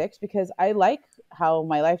being six because I like how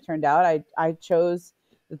my life turned out. I chose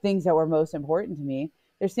the things that were most important to me.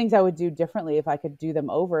 There's things I would do differently if I could do them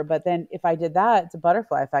over. But then if I did that, it's a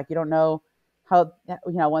butterfly effect. You don't know how,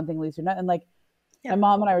 one thing leads to another. And like, my Yep.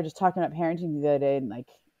 mom and I were just talking about parenting the other day, and like,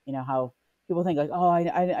 how people think like, oh,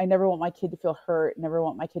 I never want my kid to feel hurt, never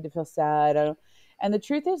want my kid to feel sad. I don't. And the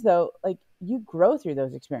truth is, though, like you grow through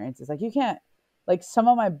those experiences. Like you can't, like some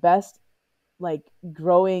of my best, like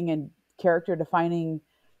growing and character defining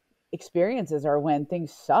experiences are when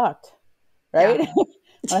things sucked, right? Yeah. When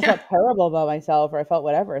I Yeah. felt terrible about myself or I felt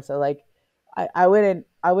whatever. So like, I wouldn't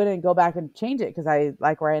go back and change it because I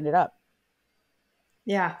like where I ended up.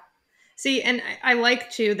 Yeah. See, and I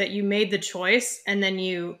like too that you made the choice and then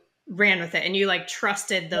you ran with it and you like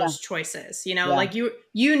trusted Yeah. those choices, you know, Yeah. like you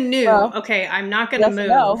knew, Well, okay, I'm not going to yes and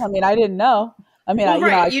no. move. I mean, I didn't know. I mean, Well, I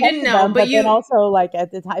right. You didn't trusted know, them, but but then you, also like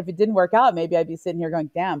at the time, if it didn't work out, maybe I'd be sitting here going,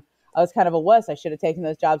 damn, I was kind of a wuss. I should have taken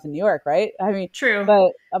those jobs in New York. Right. I mean, true.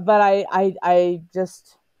 but I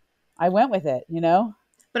just, I went with it, you know?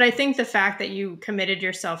 But I think the fact that you committed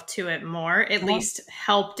yourself to it more, at Uh-huh. least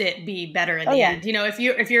helped it be better in Oh the yeah. end. You know, if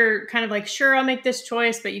you're kind of like, sure, I'll make this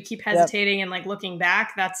choice, but you keep Yep. hesitating and like looking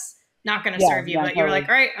back, that's not going to Yeah. serve you. Yeah. But you're like,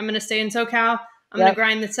 Totally. all right, I'm going to stay in SoCal. I'm going to Yep.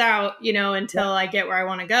 grind this out, you know, Yep. until I get where I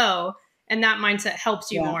want to go. And that mindset helps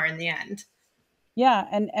you Yeah. more in the end. Yeah.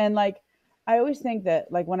 And like, I always think that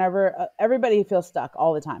like whenever everybody feels stuck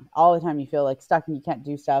all the time you feel like stuck and you can't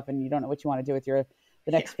do stuff and you don't know what you want to do with the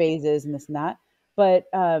Yeah. next phases and this and that. But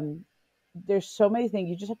there's so many things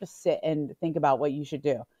you just have to sit and think about what you should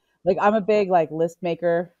do. Like I'm a big like list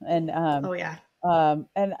maker Oh, yeah. and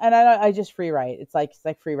I just free write. It's like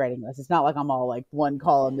free writing lists. It's not like I'm all like one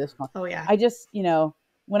column, this one. Oh, yeah. I just, you know,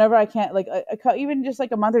 whenever I can't, like, even just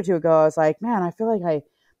like a month or two ago, I was like, man, I feel like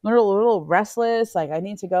I'm a little restless. Like, I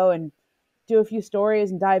need to go and do a few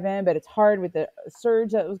stories and dive in, but it's hard with the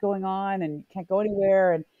surge that was going on and you can't go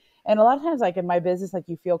anywhere. And a lot of times, like in my business, like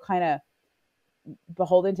you feel kind of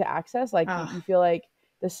beholden to access. Like Oh, you feel like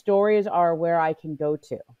the stories are where I can go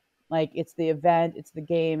to. Like it's the event, it's the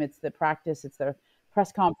game, it's the practice, it's the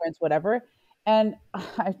press conference, whatever. And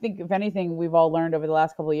I think if anything, we've all learned over the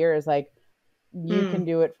last couple of years, like you can mm,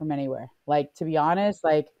 do it from anywhere. Like to be honest,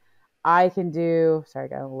 like I can do. Sorry, I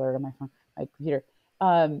got an alert on my phone, my computer.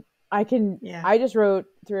 I can. yeah. I just wrote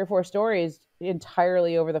 3 or 4 stories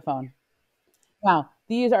entirely over the phone. Now,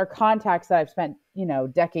 these are contacts that I've spent, you know,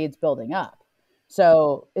 decades building up.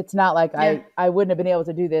 So it's not like Yeah. I wouldn't have been able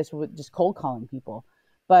to do this with just cold calling people.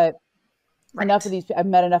 But enough of Right. these, I've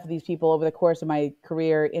met enough of these people over the course of my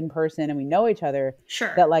career in person and we know each other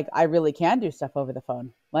Sure. that like I really can do stuff over the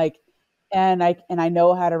phone. Like, and I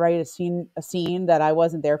know how to write a scene that I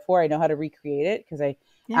wasn't there for. I know how to recreate it because I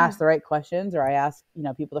Yeah. ask the right questions or I ask, you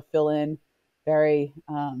know, people to fill in very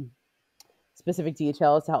specific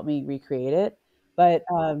details to help me recreate it. But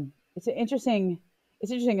it's interesting.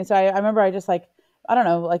 And so I remember I just like, I don't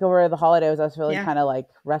know, like over the holidays, I was feeling Yeah. kind of like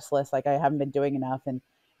restless, like I haven't been doing enough. And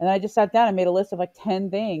then I just sat down and made a list of like 10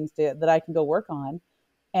 things that I can go work on.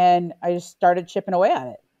 And I just started chipping away at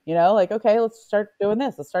it, you know, like, okay, let's start doing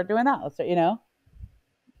this. Let's start doing that. Let's start, you know,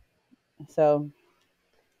 so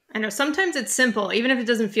I know sometimes it's simple. Even if it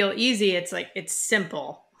doesn't feel easy, it's like it's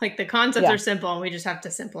simple. Like the concepts yeah. are simple and we just have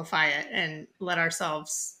to simplify it and let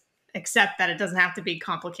ourselves accept that it doesn't have to be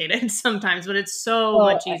complicated sometimes, but it's so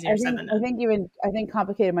Well, much easier said than done. I think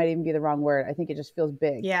complicated might even be the wrong word. I think it just feels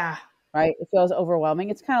big. Yeah. Right? It feels overwhelming.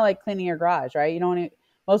 It's kind of like cleaning your garage, right? You don't want to,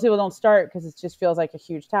 most people don't start because it just feels like a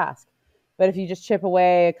huge task. But if you just chip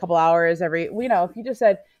away a couple hours every, you know, if you just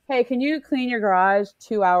said, hey, can you clean your garage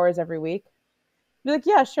 2 hours every week? You're like,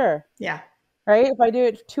 yeah, sure. Yeah. Right? If I do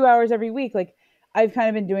it 2 hours every week, like I've kind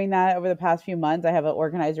of been doing that over the past few months. I have an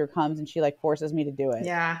organizer who comes and she like forces me to do it.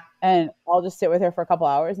 Yeah. And I'll just sit with her for a couple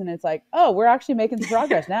hours and it's like, oh, we're actually making some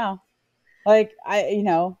progress now. Like you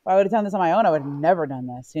know, if I would have done this on my own, I would have never done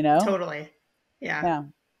this, you know? Totally. Yeah. Yeah.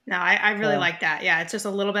 No, I really So like that. Yeah. It's just a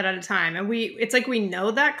little bit at a time. And it's like we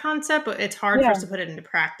know that concept, but it's hard for yeah, us to put it into yeah.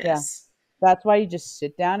 practice. That's why you just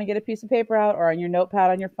sit down and get a piece of paper out or on your notepad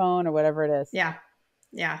on your phone or whatever it is. Yeah.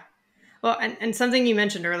 Yeah. Well, and something you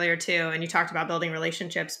mentioned earlier too, and you talked about building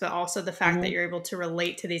relationships, but also the fact that Hmm. you're able to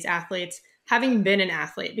relate to these athletes, having been an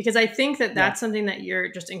athlete, because I think that Yeah. that's something that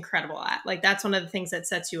you're just incredible at. Like that's one of the things that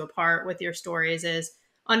sets you apart with your stories is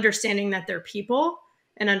understanding that they're people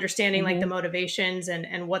and understanding like the Hmm. motivations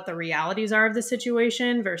and what the realities are of the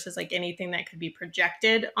situation versus like anything that could be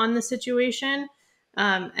projected on the situation.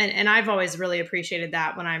 And I've always really appreciated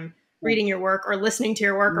that when I'm Yeah. reading your work or listening to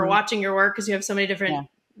your work or Hmm. watching your work because you have so many different Yeah.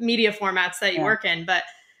 media formats that you Yeah. work in. But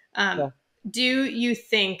um, Yeah. do you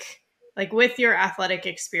think, like with your athletic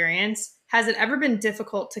experience, has it ever been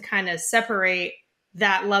difficult to kind of separate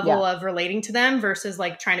that Yeah. level of relating to them versus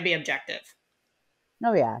like trying to be objective?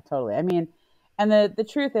 Oh yeah, totally. I mean, and the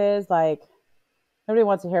truth is like nobody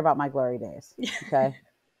wants to hear about my glory days. Okay.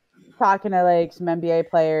 Talking to like some NBA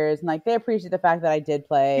players and like they appreciate the fact that I did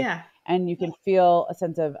play Yeah. and you can feel a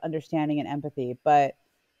sense of understanding and empathy, but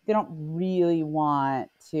they don't really want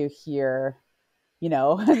to hear, you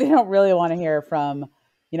know, they don't really want to hear from,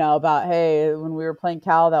 you know, about, hey, when we were playing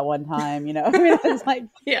Cal that one time, you know, I mean, it's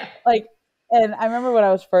Yeah. like, and I remember when I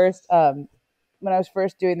was first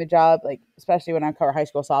doing the job, like, especially when I cover high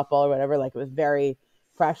school softball or whatever, like it was very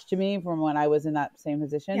fresh to me from when I was in that same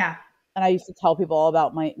position. Yeah. And I used to tell people all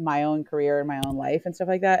about my own career and my own life and stuff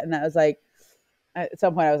like that. And that was like, at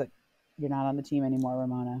some point I was like, you're not on the team anymore,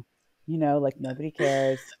 Ramona. Like nobody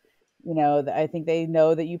cares. I think they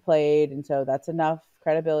know that you played, and so that's enough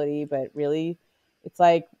credibility. But really, it's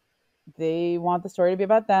like they want the story to be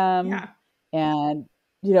about them, Yeah. and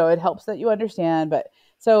it helps that you understand. But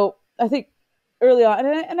so I think early on,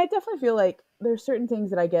 and I definitely feel like there's certain things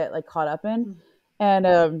that I get like caught up in,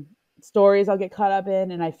 and stories I'll get caught up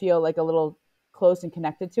in, and I feel like a little close and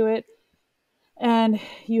connected to it. And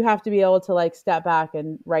you have to be able to like step back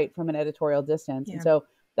and write from an editorial distance. Yeah. And so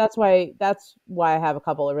that's why I have a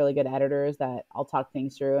couple of really good editors that I'll talk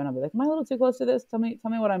things through, and I'll be like, am I a little too close to this? Tell me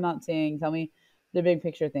what I'm not seeing. Tell me the big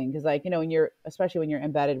picture thing. Because like, especially when you're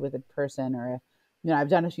embedded with a person, or I've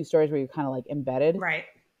done a few stories where you're kind of like embedded, Right.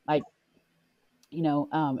 like,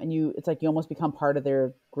 and it's like you almost become part of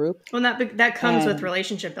their group. Well, that comes with And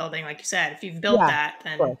relationship building, like you said. If you've built yeah, that, of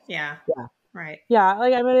then course. yeah. Yeah. Right. Yeah,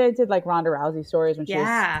 like I mean, I did like Ronda Rousey stories when she was,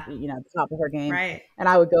 Yeah. at the top of her game, Right. and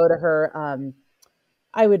I would go to her.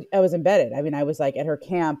 I was embedded. I mean, I was like at her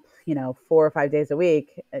camp, 4 or 5 days a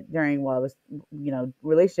week while I was,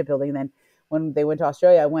 relationship building. And then when they went to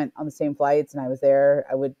Australia, I went on the same flights, and I was there.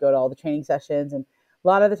 I would go to all the training sessions, and a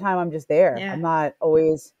lot of the time I'm just there. Yeah. I'm not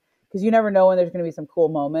always, because you never know when there's going to be some cool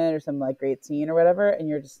moment or some like great scene or whatever, and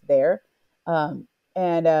you're just there. And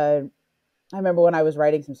I remember when I was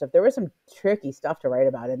writing some stuff, there was some tricky stuff to write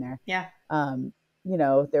about in there. Yeah.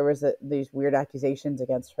 There was these weird accusations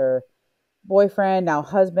against her boyfriend, now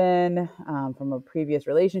husband, from a previous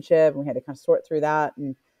relationship, and we had to kind of sort through that.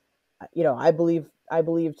 And I believed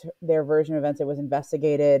their version of events. It was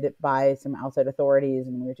investigated by some outside authorities,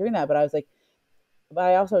 and we were doing that. But I was like, but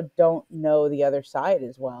I also don't know the other side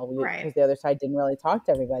as well, Right. because the other side didn't really talk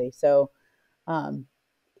to everybody. So,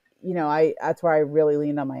 that's where I really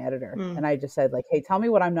leaned on my editor, and I just said like, hey, tell me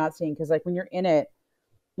what I'm not seeing, because like when you're in it,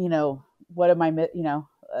 what am I,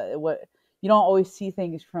 what you don't always see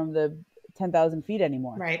things from the 10,000 feet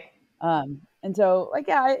anymore. Right. And so like,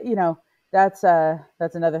 yeah, that's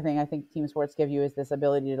another thing I think team sports give you, is this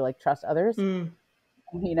ability to like trust others, Yeah.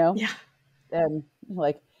 and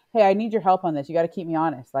like, hey, I need your help on this. You got to keep me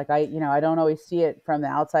honest. Like I don't always see it from the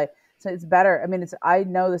outside. So it's better. I mean, I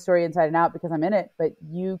know the story inside and out because I'm in it, but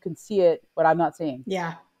you can see it, but I'm not seeing.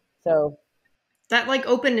 Yeah. So that like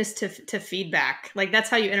openness to feedback, like that's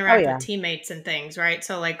how you interact with teammates and things, right?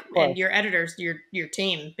 So like, and your editors, your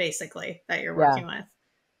team basically that you're working with.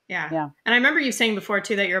 Yeah. Yeah. And I remember you saying before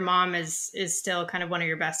too that your mom is still kind of one of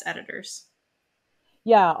your best editors.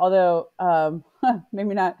 Yeah, although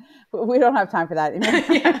maybe not. We don't have time for that.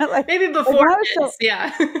 Yeah, like, maybe before kids.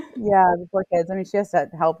 Yeah. Yeah, before kids. I mean, she has to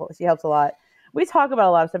help. She helps a lot. We talk about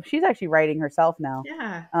a lot of stuff. She's actually writing herself now.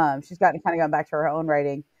 Yeah. She's kind of gone back to her own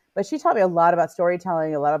writing, but she taught me a lot about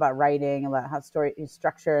storytelling, a lot about writing, about how story is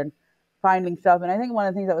structured, finding stuff. And I think one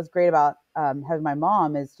of the things that was great about having my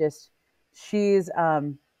mom is just she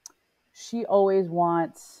always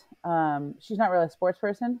wants. She's not really a sports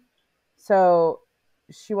person, so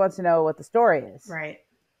she wants to know what the story is, right?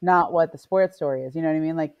 Not what the sports story is. You know what I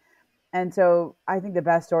mean? Like, and so I think the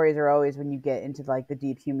best stories are always when you get into like the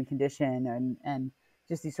deep human condition and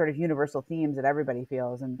just these sort of universal themes that everybody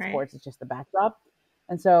feels, and sports is just the backdrop.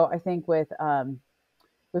 And so I think with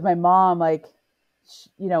my mom, like,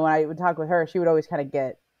 when I would talk with her, she would always kind of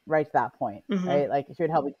get right to that point, right? Like she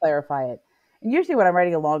would help me clarify it. And usually when I'm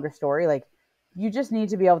writing a longer story, like, you just need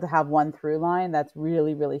to be able to have one through line that's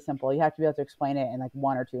really, really simple. You have to be able to explain it in like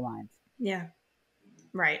 1 or 2 lines. Yeah.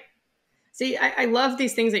 Right. See, I love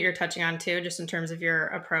these things that you're touching on too, just in terms of your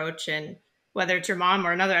approach, and whether it's your mom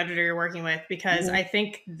or another editor you're working with, because I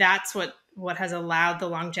think that's what has allowed the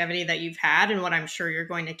longevity that you've had, and what I'm sure you're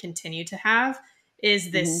going to continue to have,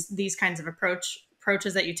 is these kinds of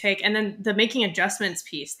approaches that you take. And then the making adjustments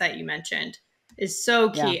piece that you mentioned is so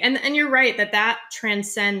key. Yeah. And you're right that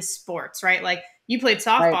transcends sports, right? Like, you played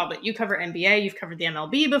softball, but you cover NBA, you've covered the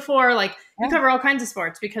MLB before, like you cover all kinds of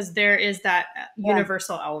sports, because there is that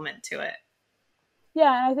universal element to it.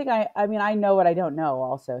 Yeah. And I think I know what I don't know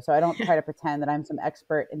also. So I don't try to pretend that I'm some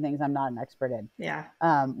expert in things I'm not an expert in. Yeah.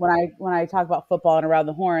 When I talk about football and Around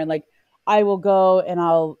the Horn, like, I will go and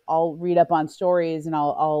I'll read up on stories, and I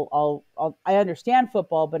understand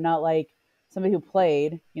football, but not like somebody who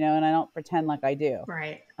played, and I don't pretend like I do.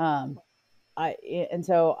 Right. So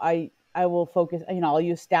I will focus, I'll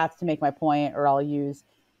use stats to make my point, or I'll use,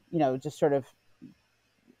 just sort of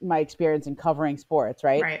my experience in covering sports.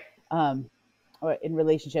 Right. In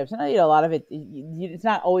relationships. And, a lot of it, it's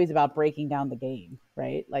not always about breaking down the game.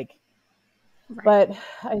 Right. Like, but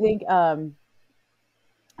I think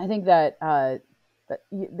that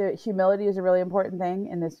the humility is a really important thing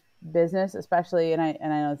in this business, especially, and I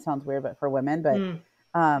know it sounds weird, but for women, but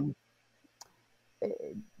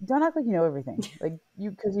don't act like you know everything, like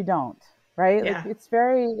because you don't, right? Like Yeah. it's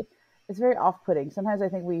very off-putting. Sometimes I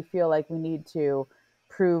think we feel like we need to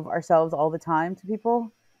prove ourselves all the time to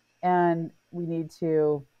people, and we need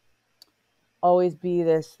to always be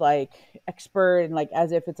this like expert, and like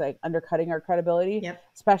as if it's like undercutting our credibility, Yep.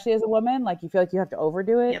 especially as a woman. Like you feel like you have to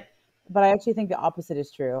overdo it. Yep. But I actually think the opposite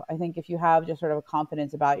is true. I think if you have just sort of a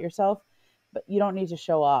confidence about yourself, but you don't need to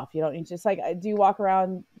show off. You don't need to just like, do you walk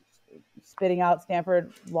around spitting out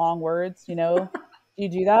Stanford long words? Do you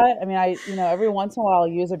do that? I mean, every once in a while I'll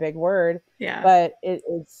use a big word, Yeah. but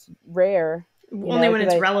it's rare, Only when because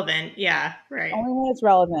it's I relevant. Yeah. Right. only when it's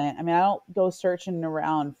relevant. I mean, I don't go searching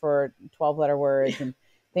around for 12-letter words and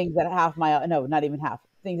things that half my, no, not even half,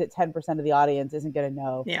 things that 10% of the audience isn't going to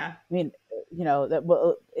know. Yeah. I mean, that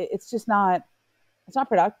well, it's just not, it's not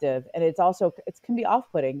productive. And it's also, it can be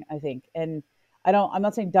off-putting, I think. And I'm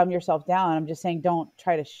not saying dumb yourself down. I'm just saying don't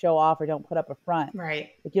try to show off or don't put up a front. Right.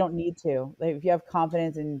 Like you don't need to. Like if you have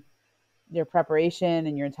confidence in your preparation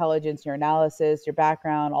and your intelligence, your analysis, your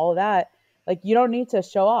background, all of that, like you don't need to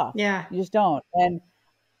show off. Yeah. You just don't. And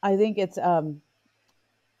I think it's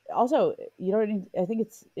also you don't need, I think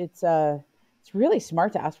it's really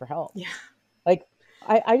smart to ask for help. Yeah. Like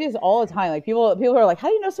I just all the time, like people are like, how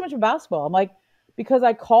do you know so much about basketball? I'm like, because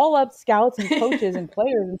I call up scouts and coaches and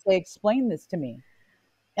players and say, explain this to me.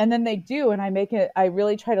 And then they do, and I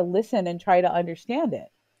really try to listen and try to understand it.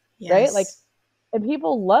 Right? Like, Yes. and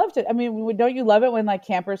people loved it. I mean, don't you love it when like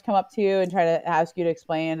campers come up to you and try to ask you to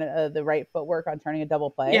explain the right footwork on turning a double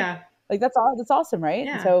play? Yeah. Like that's awesome, right?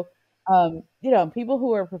 And Yeah. so, people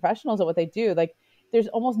who are professionals at what they do, like there's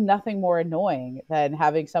almost nothing more annoying than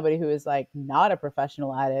having somebody who is like not a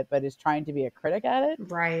professional at it, but is trying to be a critic at it.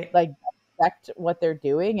 Right. Like respect what they're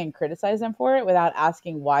doing and criticize them for it without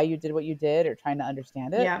asking why you did what you did or trying to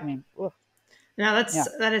understand it. Yeah. I mean, ugh, No, yeah,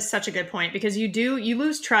 that is such a good point because you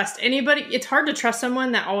lose trust. Anybody, it's hard to trust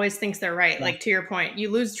someone that always thinks they're right. yeah, Like to your point, you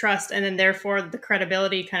lose trust, and then therefore the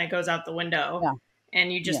credibility kind of goes out the window, yeah,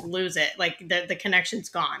 and you just yeah, lose it. Like the connection's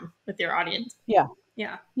gone with your audience. yeah,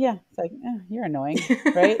 Yeah. yeah. It's like, you're annoying,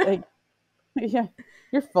 right? Like, yeah,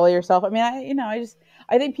 you're full of yourself. I mean,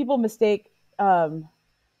 I think people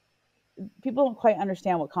don't quite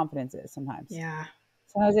understand what confidence is sometimes. Yeah.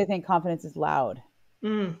 Sometimes they think confidence is loud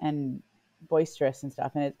Mm. and boisterous and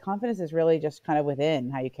stuff. And confidence is really just kind of within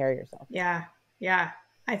how you carry yourself. Yeah. Yeah.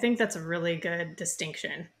 I think that's a really good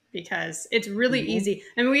distinction because it's really Mm-hmm. easy.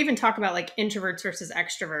 I mean, we even talk about like introverts versus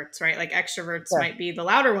extroverts, right? Like extroverts Sure. might be the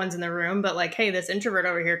louder ones in the room, but like, hey, this introvert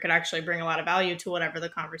over here could actually bring a lot of value to whatever the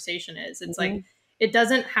conversation is. It's Mm-hmm. like, it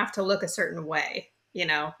doesn't have to look a certain way.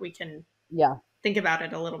 We can Yeah. think about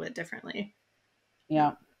it a little bit differently.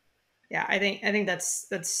 Yeah. Yeah. I think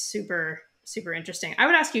that's super, super interesting. I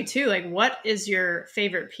would ask you too, like, what is your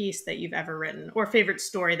favorite piece that you've ever written or favorite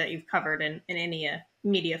story that you've covered in any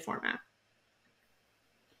media format?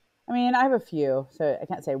 I mean, I have a few, so I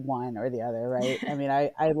can't say one or the other, right? I mean,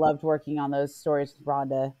 I loved working on those stories with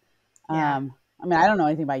Rhonda. Yeah. I mean, I don't know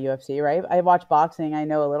anything about UFC, right? I watch boxing. I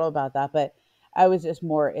know a little about that, but I was just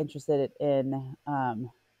more interested in, I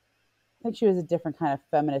think she was a different kind of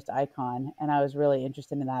feminist icon, and I was really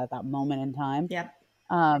interested in that at that moment in time. Yep.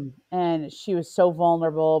 And she was so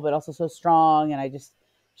vulnerable, but also so strong. And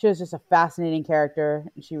she was just a fascinating character.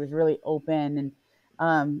 And she was really open.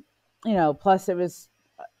 And, plus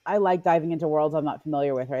I like diving into worlds I'm not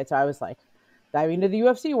familiar with, right? So I was like diving into the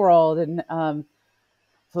UFC world and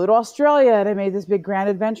flew to Australia and I made this big grand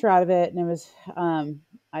adventure out of it. And it was, it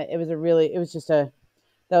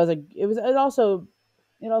also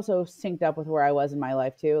synced up with where I was in my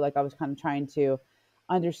life too. Like I was kind of trying to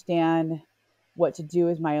understand what to do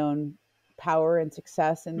with my own power and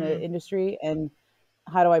success in the Mm. industry and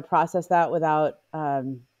how do I process that without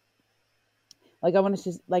like I want to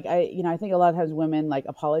just like I think a lot of times women like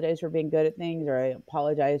apologize for being good at things or I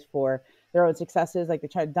apologize for their own successes, like they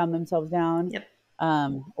try to dumb themselves down, Yep.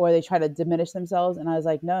 or they try to diminish themselves. And I was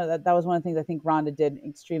like, no, that was one of the things I think Rhonda did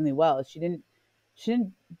extremely well. She didn't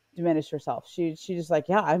diminish herself. She just like,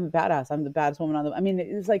 yeah, I'm a badass. I'm the baddest woman on the. I mean,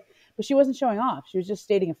 it was like, but she wasn't showing off. She was just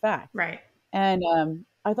stating a fact. Right. And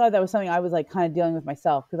I thought that was something I was like kind of dealing with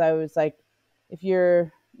myself because I was like, if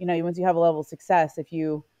you're, once you have a level of success, if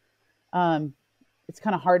you, it's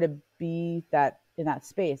kind of hard to be that in that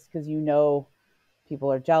space because people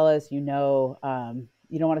are jealous. You don't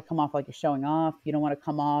want to come off like you're showing off. You don't want to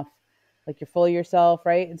come off like you're full of yourself,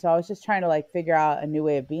 right? And so I was just trying to like figure out a new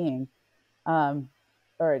way of being,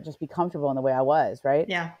 or just be comfortable in the way I was, right?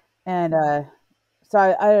 Yeah. And so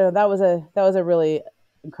I don't know. That was a really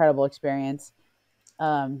incredible experience.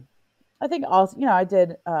 I think also, I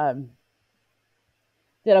did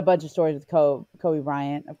did a bunch of stories with Kobe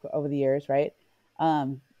Bryant over the years, right?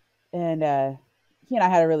 Um, and he and I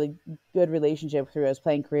had a really good relationship through his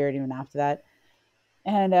playing career and even after that.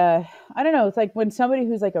 And I don't know, it's like when somebody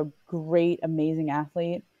who's like a great, amazing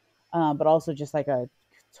athlete, but also just like a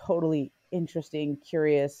totally interesting,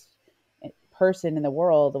 curious person in the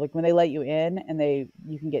world, like when they let you in and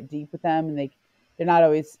you can get deep with them, and they're not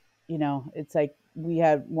always, it's like we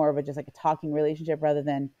had more of a just like a talking relationship rather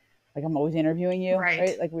than like I'm always interviewing you, Right.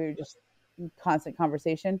 right? Like we were just in constant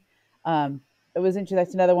conversation. It was interesting.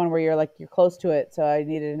 That's another one where you're close to it. So I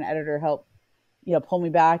needed an editor help, pull me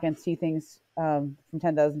back and see things from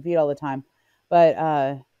 10,000 feet all the time.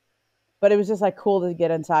 But it was just like cool to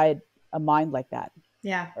get inside a mind like that,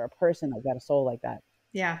 Yeah. or a person like that, a soul like that.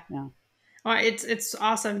 Yeah. Yeah. Well, it's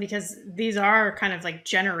awesome because these are kind of like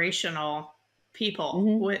generational people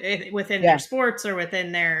Mm-hmm. within their Yeah. sports or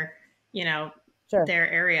within their, Sure. their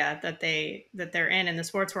area that they're in the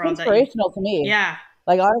sports world that you. Inspirational to me. Yeah.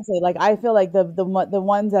 Like honestly, like I feel like the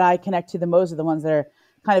ones that I connect to the most are the ones that are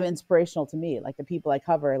kind of inspirational to me. Like the people I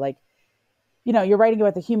cover, like you're writing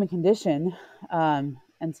about the human condition, and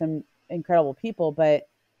some incredible people, but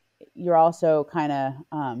you're also kind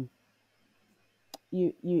of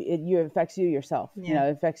it affects you yourself. Yeah.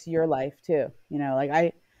 It affects your life too.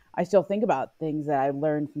 Like I still think about things that I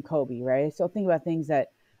learned from Kobe, right? I still think about things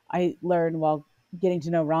that I learned while getting to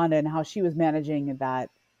know Rhonda and how she was managing that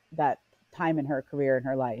time in her career and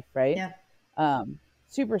her life, right? Yeah.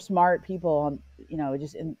 Super smart people,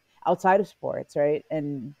 just outside of sports, right?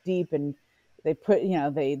 And deep, and they put,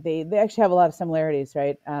 they actually have a lot of similarities,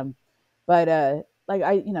 right? But like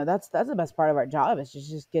that's the best part of our job, is to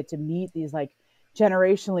just get to meet these like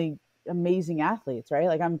generationally amazing athletes, right?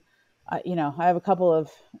 Like I have a couple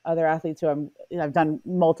of other athletes who I've done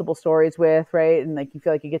multiple stories with, right? And like you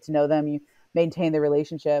feel like you get to know them, you maintain the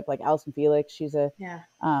relationship. Like Allison Felix, she's Yeah.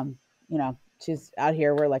 she's out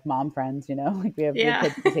here. We're like mom friends, like we have Yeah.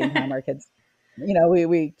 kids at the same time. Our kids,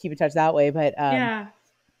 we keep in touch that way. But Yeah.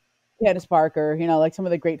 Candace Parker, like some of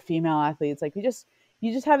the great female athletes, like you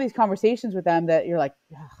just have these conversations with them that you're like,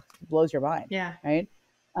 blows your mind, Yeah. right?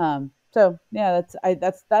 So yeah,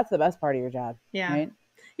 that's the best part of your job, Yeah. right?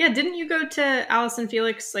 Yeah. Didn't you go to Allison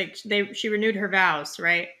Felix? Like she renewed her vows,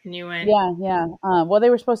 right? And you went. Yeah, yeah. Well, they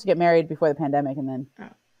were supposed to get married before the pandemic, and then Oh,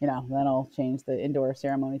 then I'll change the indoor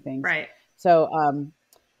ceremony things. right. So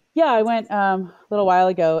yeah, I went a little while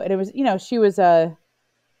ago, and it was she was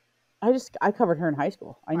I covered her in high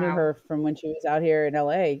school. I knew Wow. her from when she was out here in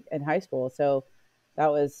LA in high school. So that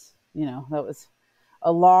was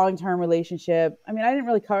a long-term relationship. I mean, I don't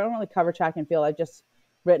really cover track and field. I've just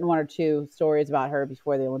written one or two stories about her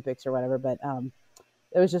before the Olympics or whatever, but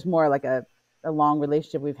it was just more like a long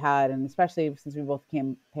relationship we've had, and especially since we both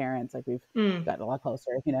became parents, like we've gotten a lot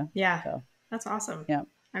closer, Yeah. So That's awesome. yeah.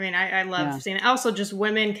 I mean, I Yeah. love seeing it. Also just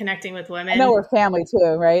women connecting with I know women. her family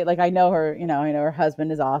too, right? Like I know her, I know her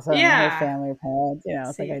husband is awesome. Her Yeah. family, her parents,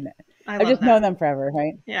 it's like See, I I've love just known that. them forever,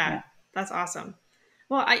 right? Yeah. Yeah. That's awesome.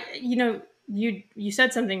 Well, you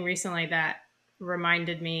said something recently that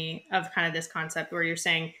reminded me of kind of this concept where you're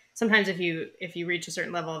saying sometimes if you reach a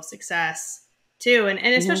certain level of success too, and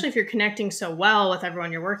Mm-hmm. especially if you're connecting so well with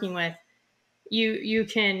everyone you're working with,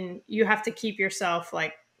 you have to keep yourself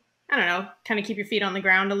like, I don't know, kind of keep your feet on the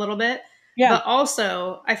ground a little bit. Yeah. But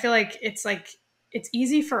also I feel like it's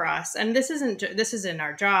easy for us, and this is in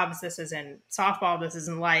our jobs, this is in softball, this is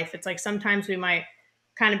in life. It's like sometimes we might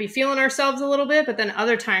kind of be feeling ourselves a little bit, but then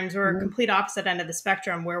other times we're a Mm-hmm. complete opposite end of the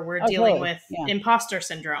spectrum where we're Oh, dealing totally. with Yeah. imposter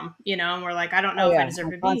syndrome, and we're like, I don't Oh, know if I yeah. deserve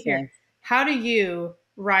Oh, to be here. constantly. How do you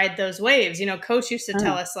ride those waves? Coach used to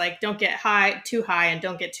tell Uh-huh. us like, don't get too high and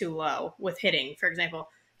don't get too low with hitting, for example.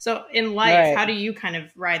 So in life, Right. how do you kind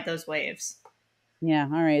of ride those waves? Yeah.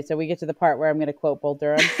 All right. So we get to the part where I'm going to quote Bull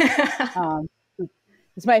Durham. Um,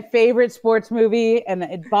 it's my favorite sports movie, and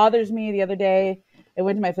it bothers me. The other day, I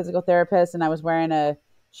went to my physical therapist, and I was wearing a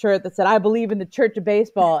shirt that said "I believe in the Church of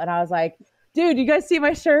Baseball," and I was like, "Dude, you guys see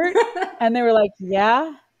my shirt?" And they were like,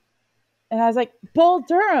 "Yeah," and I was like, "Bull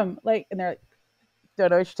Durham," like, and they're like, "Don't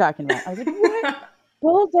know what you're talking about." I was like, "What?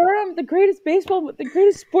 Bull Durham, the greatest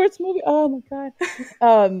sports movie? Oh my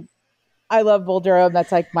god!" I love Bull Durham.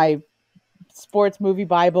 That's like my sports movie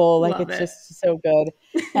Bible. Like Love it's it. just so good.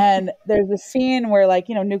 And there's a scene where like,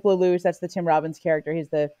 Nuclear Lewis, that's the Tim Robbins character. He's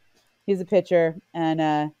the pitcher,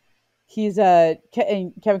 and he's and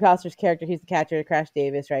Kevin Costner's character, he's the catcher, Crash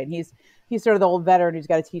Davis, right? And he's sort of the old veteran who's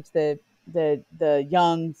got to teach the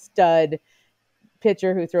young stud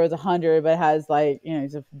pitcher who throws 100 but has like,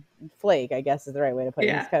 he's a flake, I guess is the right way to put it.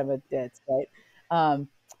 Yeah. He's kind of a ditz, right?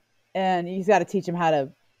 And he's got to teach him how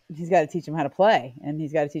to play, and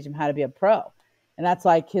he's got to teach him how to be a pro. And that's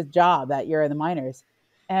like his job that year in the minors.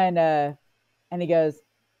 And he goes,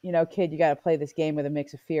 kid, you got to play this game with a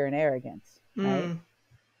mix of fear and arrogance, right?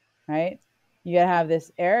 Right? You got to have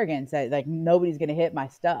this arrogance that like nobody's going to hit my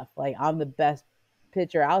stuff. Like I'm the best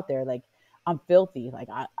pitcher out there. Like I'm filthy. Like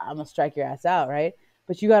I'm going to strike your ass out, right?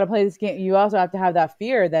 But you got to play this game. You also have to have that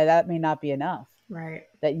fear that may not be enough. Right.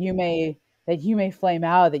 That you may flame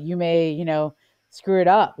out, that you may, screw it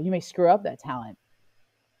up. You may screw up that talent.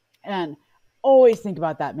 And always think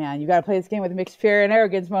about that, man. You got to play this game with mixed fear and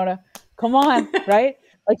arrogance, Mona. Come on, right?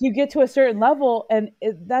 Like you get to a certain level and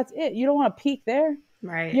that's it. You don't want to peak there.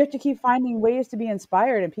 Right. You have to keep finding ways to be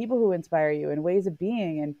inspired and people who inspire you and ways of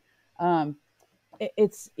being. And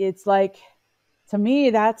it's like, to me,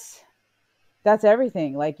 that's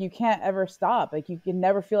everything. Like you can't ever stop. Like you can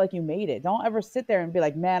never feel like you made it. Don't ever sit there and be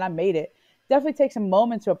like, man, I made it. Definitely take some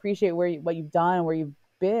moments to appreciate what you've done and where you've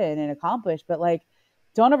been and accomplished. But like,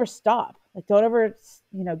 don't ever stop. Like don't ever,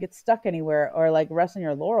 get stuck anywhere or like rest on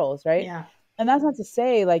your laurels. Right. Yeah. And that's not to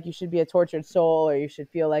say like you should be a tortured soul or you should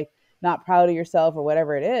feel like not proud of yourself or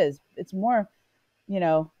whatever it is. It's more,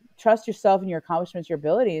 trust yourself and your accomplishments, your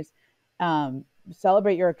abilities,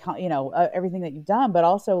 celebrate your, everything that you've done, but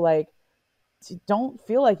also like, don't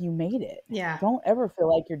feel like you made it. Yeah. Don't ever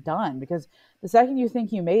feel like you're done, because the second you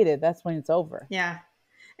think you made it, that's when it's over. Yeah.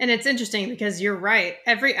 And it's interesting because you're right.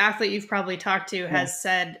 Every athlete you've probably talked to has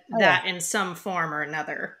said that in some form or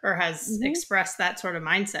another, or has expressed that sort of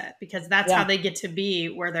mindset, because that's how they get to be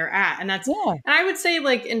where they're at. And that's, and I would say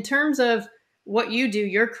like, in terms of what you do,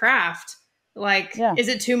 your craft, like, is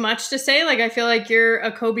it too much to say? Like, I feel like you're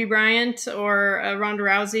a Kobe Bryant or a Ronda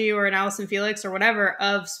Rousey or an Allison Felix or whatever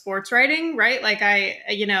of sports writing, right? Like I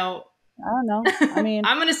don't know. I mean,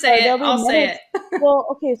 I'm going to say it. I'll say it. Well,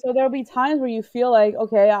 okay. So there'll be times where you feel like,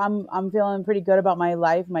 okay, I'm feeling pretty good about my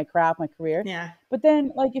life, my craft, my career. Yeah. But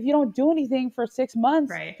then like, if you don't do anything for 6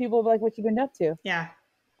 months, people will be like, what you been up to? Yeah.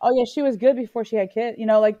 Oh yeah. She was good before she had kids,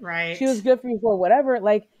 like she was good before whatever.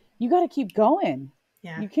 Like you got to keep going.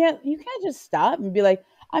 Yeah. You can't just stop and be like,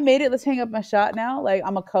 I made it. Let's hang up my shot now. Like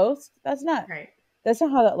I'm a coast. That's not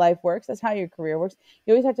how that life works. That's how your career works.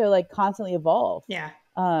 You always have to like constantly evolve. Yeah.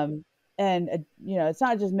 And it's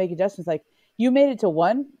not just make adjustments. Like you made it to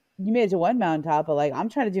one mountaintop, but like I'm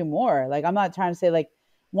trying to do more. Like I'm not trying to say like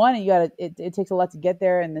one, it takes a lot to get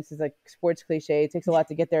there. And this is like sports cliche. It takes a lot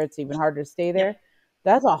to get there. It's even harder to stay there. Yep.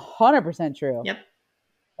 That's 100% true. Yep.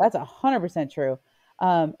 That's 100% true.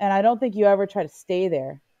 And I don't think you ever try to stay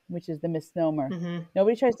there, which is the misnomer. Mm-hmm.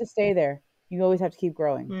 Nobody tries to stay there. You always have to keep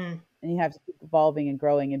growing and you have to keep evolving and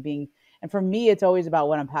growing and being. And for me, it's always about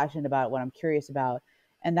what I'm passionate about, what I'm curious about.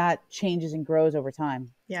 And that changes and grows over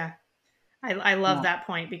time. Yeah. I love that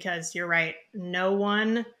point, because you're right. No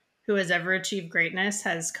one who has ever achieved greatness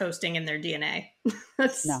has coasting in their DNA.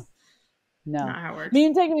 That's no. Not how it works. I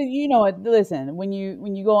mean, listen, when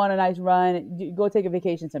you go on a nice run, go take a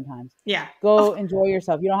vacation sometimes. Yeah. Go enjoy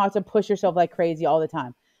yourself. You don't have to push yourself like crazy all the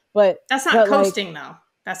time. But that's not coasting though.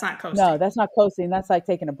 That's not coasting. No, that's not coasting. That's like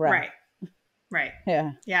taking a breath. Right.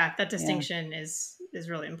 Yeah. Yeah. That distinction is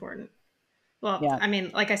really important. Well, I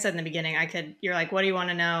mean, like I said in the beginning, you're like, what do you want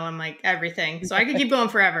to know? I'm like, everything. So I could keep going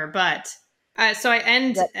forever, but so I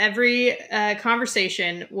end every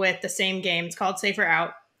conversation with the same game. It's called Safe or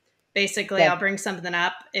Out. Basically, I'll bring something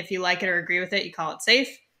up. If you like it or agree with it, you call it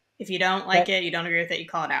safe. If you don't like it, you don't agree with it, you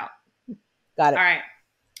call it out. Got it. All right.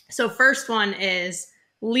 So first one is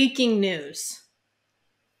leaking news.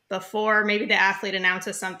 Before maybe the athlete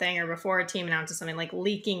announces something or before a team announces something, like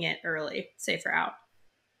leaking it early. Safe or out?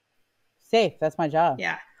 Safe. That's my job.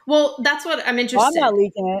 Yeah. Well, that's what I'm interested in. I'm not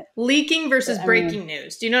leaking it. Leaking versus breaking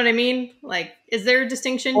news. Do you know what I mean? Like, is there a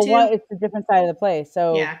distinction too? Well, it's a different side of the play.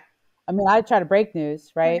 So, I mean, I try to break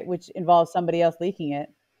news, right? Which involves somebody else leaking it.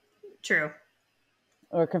 True.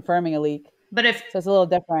 Or confirming a leak. But so it's a little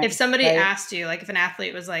different. If somebody asked you, like if an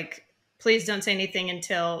athlete was like, please don't say anything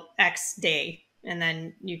until X day, and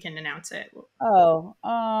then you can announce it. Oh,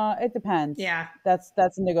 it depends. Yeah. That's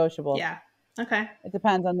negotiable. Yeah. Okay. It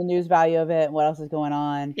depends on the news value of it and what else is going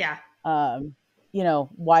on. Yeah.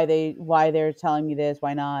 Why they're telling me this,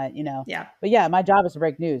 why not, Yeah. But yeah, my job is to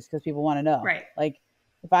break news because people want to know. Right. Like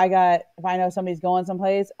if I know somebody's going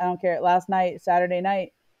someplace, I don't care. Last night, Saturday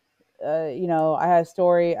night, I had a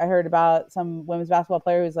story. I heard about some women's basketball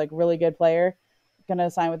player who's like really good player gonna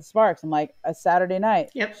sign with the Sparks. I'm like, a Saturday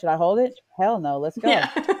night. Yep. Should I hold it? Hell no. Let's go. Yeah.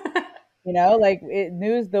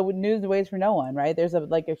 News waits for no one, right? There's a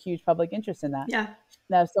huge public interest in that. Yeah.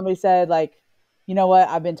 Now, if somebody said like, you know what,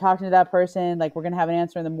 I've been talking to that person, like we're going to have an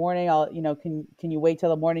answer in the morning. Can you wait till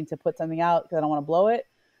the morning to put something out? Cause I don't want to blow it.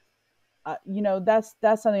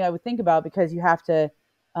 That's something I would think about, because you have to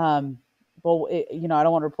well, you know, I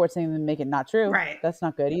don't want to report something and make it not true. Right. That's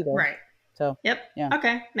not good either. Right. So, yep. yeah.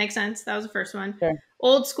 Okay. Makes sense. That was the first one. Sure.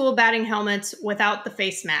 Old school batting helmets without the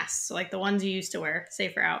face masks, so like the ones you used to wear.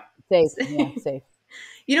 Safe or out? Safe. Yeah, safe.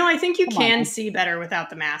 You know, I think you Come can on. see better without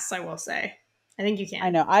the masks, I will say. I think you can. I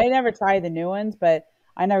know. I never tried the new ones, but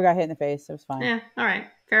I never got hit in the face. It was fine. Yeah. All right.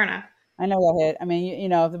 Fair enough. I never got hit. I mean, you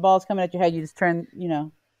know, if the ball's coming at your head, you just turn, you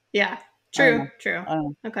know. Yeah. True. True. I don't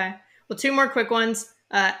know. Okay. Well, two more quick ones.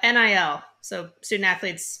 NIL. So student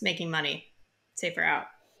athletes making money. Safe or out?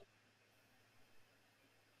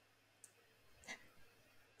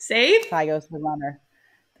 Safe? Tie goes to the runner.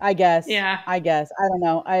 I guess. Yeah. I don't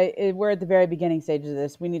know. We're at the very beginning stages of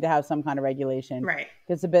this. We need to have some kind of regulation. Right.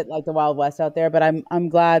 It's a bit like the Wild West out there, but I'm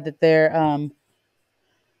glad that they're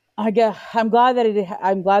I'm glad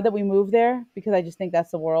that we moved there because I just think that's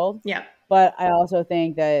the world. Yeah. But I also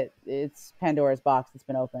think that it's Pandora's box that's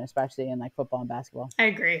been open, especially in like football and basketball. I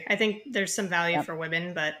agree. I think there's some value for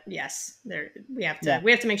women, but yes, we have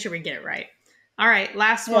to make sure we get it right. All right,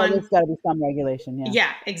 last one. There's got to be some regulation. Yeah.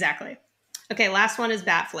 Yeah, exactly. Okay, last one is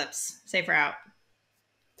bat flips. Safe or out?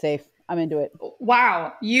 Safe. I'm into it.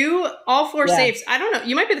 Wow, you all four safes. I don't know.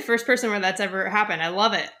 You might be the first person where that's ever happened. I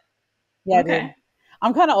love it. Yeah, okay. Dude.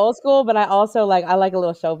 I'm kind of old school, but I also I like a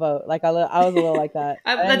little showboat. Like I was a little like that.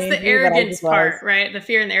 That's the arrogance part, right? The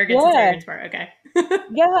fear and the arrogance is the arrogance part. Okay.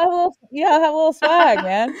 have a little swag,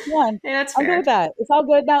 man. Come on. Hey, that's fair. I'm good with that. It's all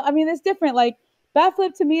good now. I mean, it's different. Like bat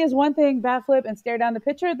flip to me is one thing. Bat flip and stare down the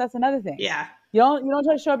pitcher, that's another thing. Yeah. You don't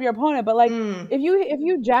try to show up your opponent, but like if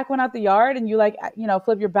you jack one out the yard and you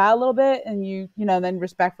flip your bat a little bit and you then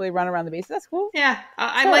respectfully run around the base, that's cool. Yeah,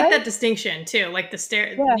 I like that distinction too. Like the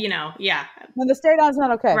stare, When the stare down's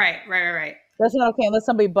not okay. Right. That's not okay unless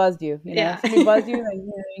somebody buzzed you. If somebody buzzed you, then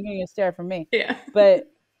you're gonna stare from me. Yeah. But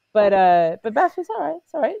bat flip's all right.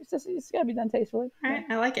 It's all right. It's gotta be done tastefully. All right,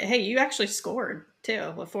 I like it. Hey, you actually scored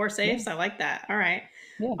too with 4 saves. I like that. All right.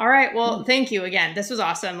 Yeah. All right. Well, thank you again. This was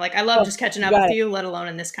awesome. Like I love just catching up with you, let alone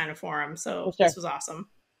in this kind of forum. So this was awesome.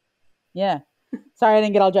 Yeah. Sorry I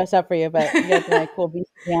didn't get all dressed up for you, but you got the cool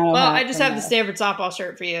beast piano. Well, I just have the Stanford Softball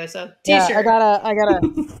shirt for you. So t-shirt. Yeah, I got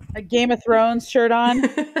a Game of Thrones shirt on.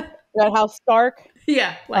 Got House Stark.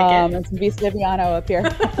 Yeah, like it. And some beast piano up here.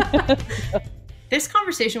 This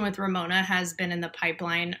conversation with Ramona has been in the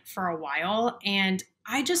pipeline for a while, and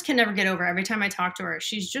I just can never get over it. Every time I talk to her.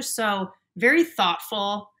 She's just so very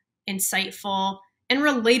thoughtful, insightful, and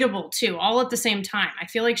relatable too, all at the same time. I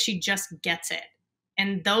feel like she just gets it.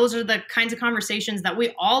 And those are the kinds of conversations that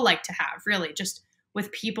we all like to have, really, just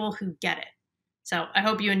with people who get it. So I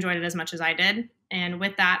hope you enjoyed it as much as I did. And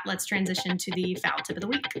with that, let's transition to the foul tip of the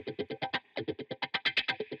week.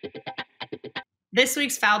 This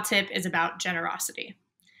week's foul tip is about generosity.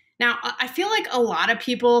 Now, I feel like a lot of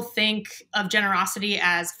people think of generosity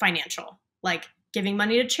as financial, like giving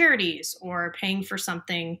money to charities or paying for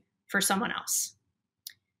something for someone else.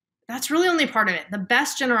 That's really only part of it. The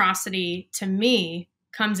best generosity to me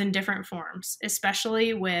comes in different forms,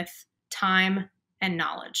 especially with time and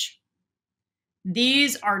knowledge.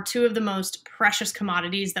 These are two of the most precious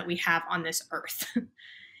commodities that we have on this earth.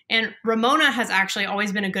 And Ramona has actually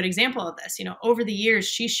always been a good example of this. Over the years,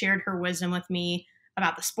 she shared her wisdom with me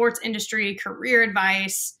about the sports industry, career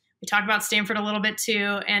advice. We talked about Stanford a little bit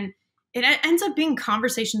too. And it ends up being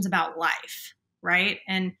conversations about life, right?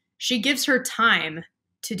 And she gives her time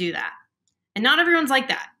to do that. And not everyone's like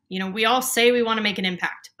that. We all say we want to make an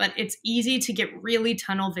impact, but it's easy to get really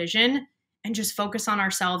tunnel vision and just focus on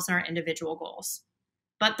ourselves and our individual goals.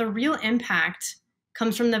 But the real impact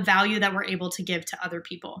comes from the value that we're able to give to other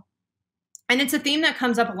people. And it's a theme that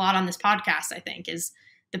comes up a lot on this podcast, I think, is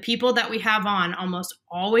the people that we have on almost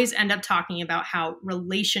always end up talking about how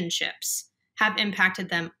relationships have impacted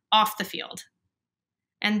them off the field.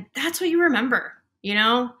 And that's what you remember.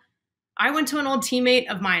 I went to an old teammate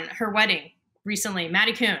of mine, her wedding recently,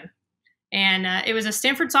 Maddie Kuhn. And it was a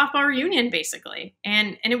Stanford softball reunion, basically.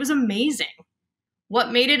 And it was amazing.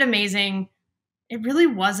 What made it amazing, it really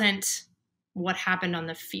wasn't what happened on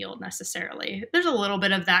the field necessarily. There's a little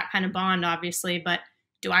bit of that kind of bond, obviously, but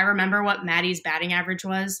do I remember what Maddie's batting average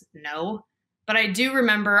was? No. But I do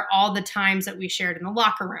remember all the times that we shared in the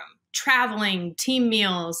locker room, traveling, team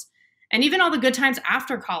meals, and even all the good times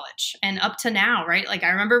after college and up to now, right? Like I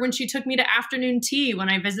remember when she took me to afternoon tea when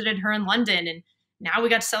I visited her in London, and now we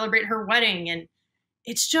got to celebrate her wedding. And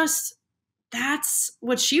it's just, that's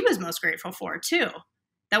what she was most grateful for too,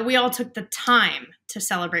 that we all took the time to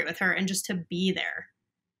celebrate with her and just to be there.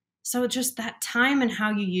 So just that time and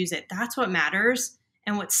how you use it, that's what matters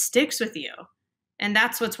and what sticks with you. And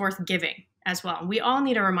that's what's worth giving as well. We all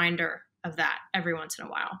need a reminder of that every once in a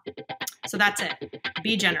while. So that's it.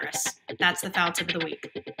 Be generous. That's the foul tip of the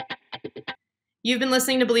week. You've been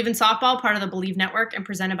listening to Bleav in Softball, part of the Bleav Network and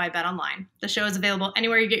presented by BetOnline. The show is available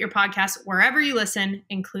anywhere you get your podcasts, wherever you listen,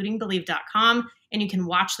 including Bleav.com, and you can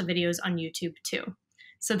watch the videos on YouTube too.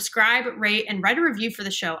 Subscribe, rate, and write a review for the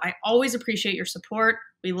show. I always appreciate your support.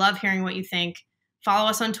 We love hearing what you think. Follow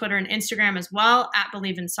us on Twitter and Instagram as well, at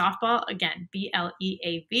Bleav in Softball. Again,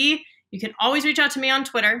 BLEAV. You can always reach out to me on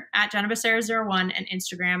Twitter, at JennaBecerra01, and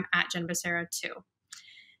Instagram, at JennaBecerra2.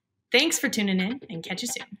 Thanks for tuning in, and catch you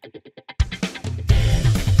soon.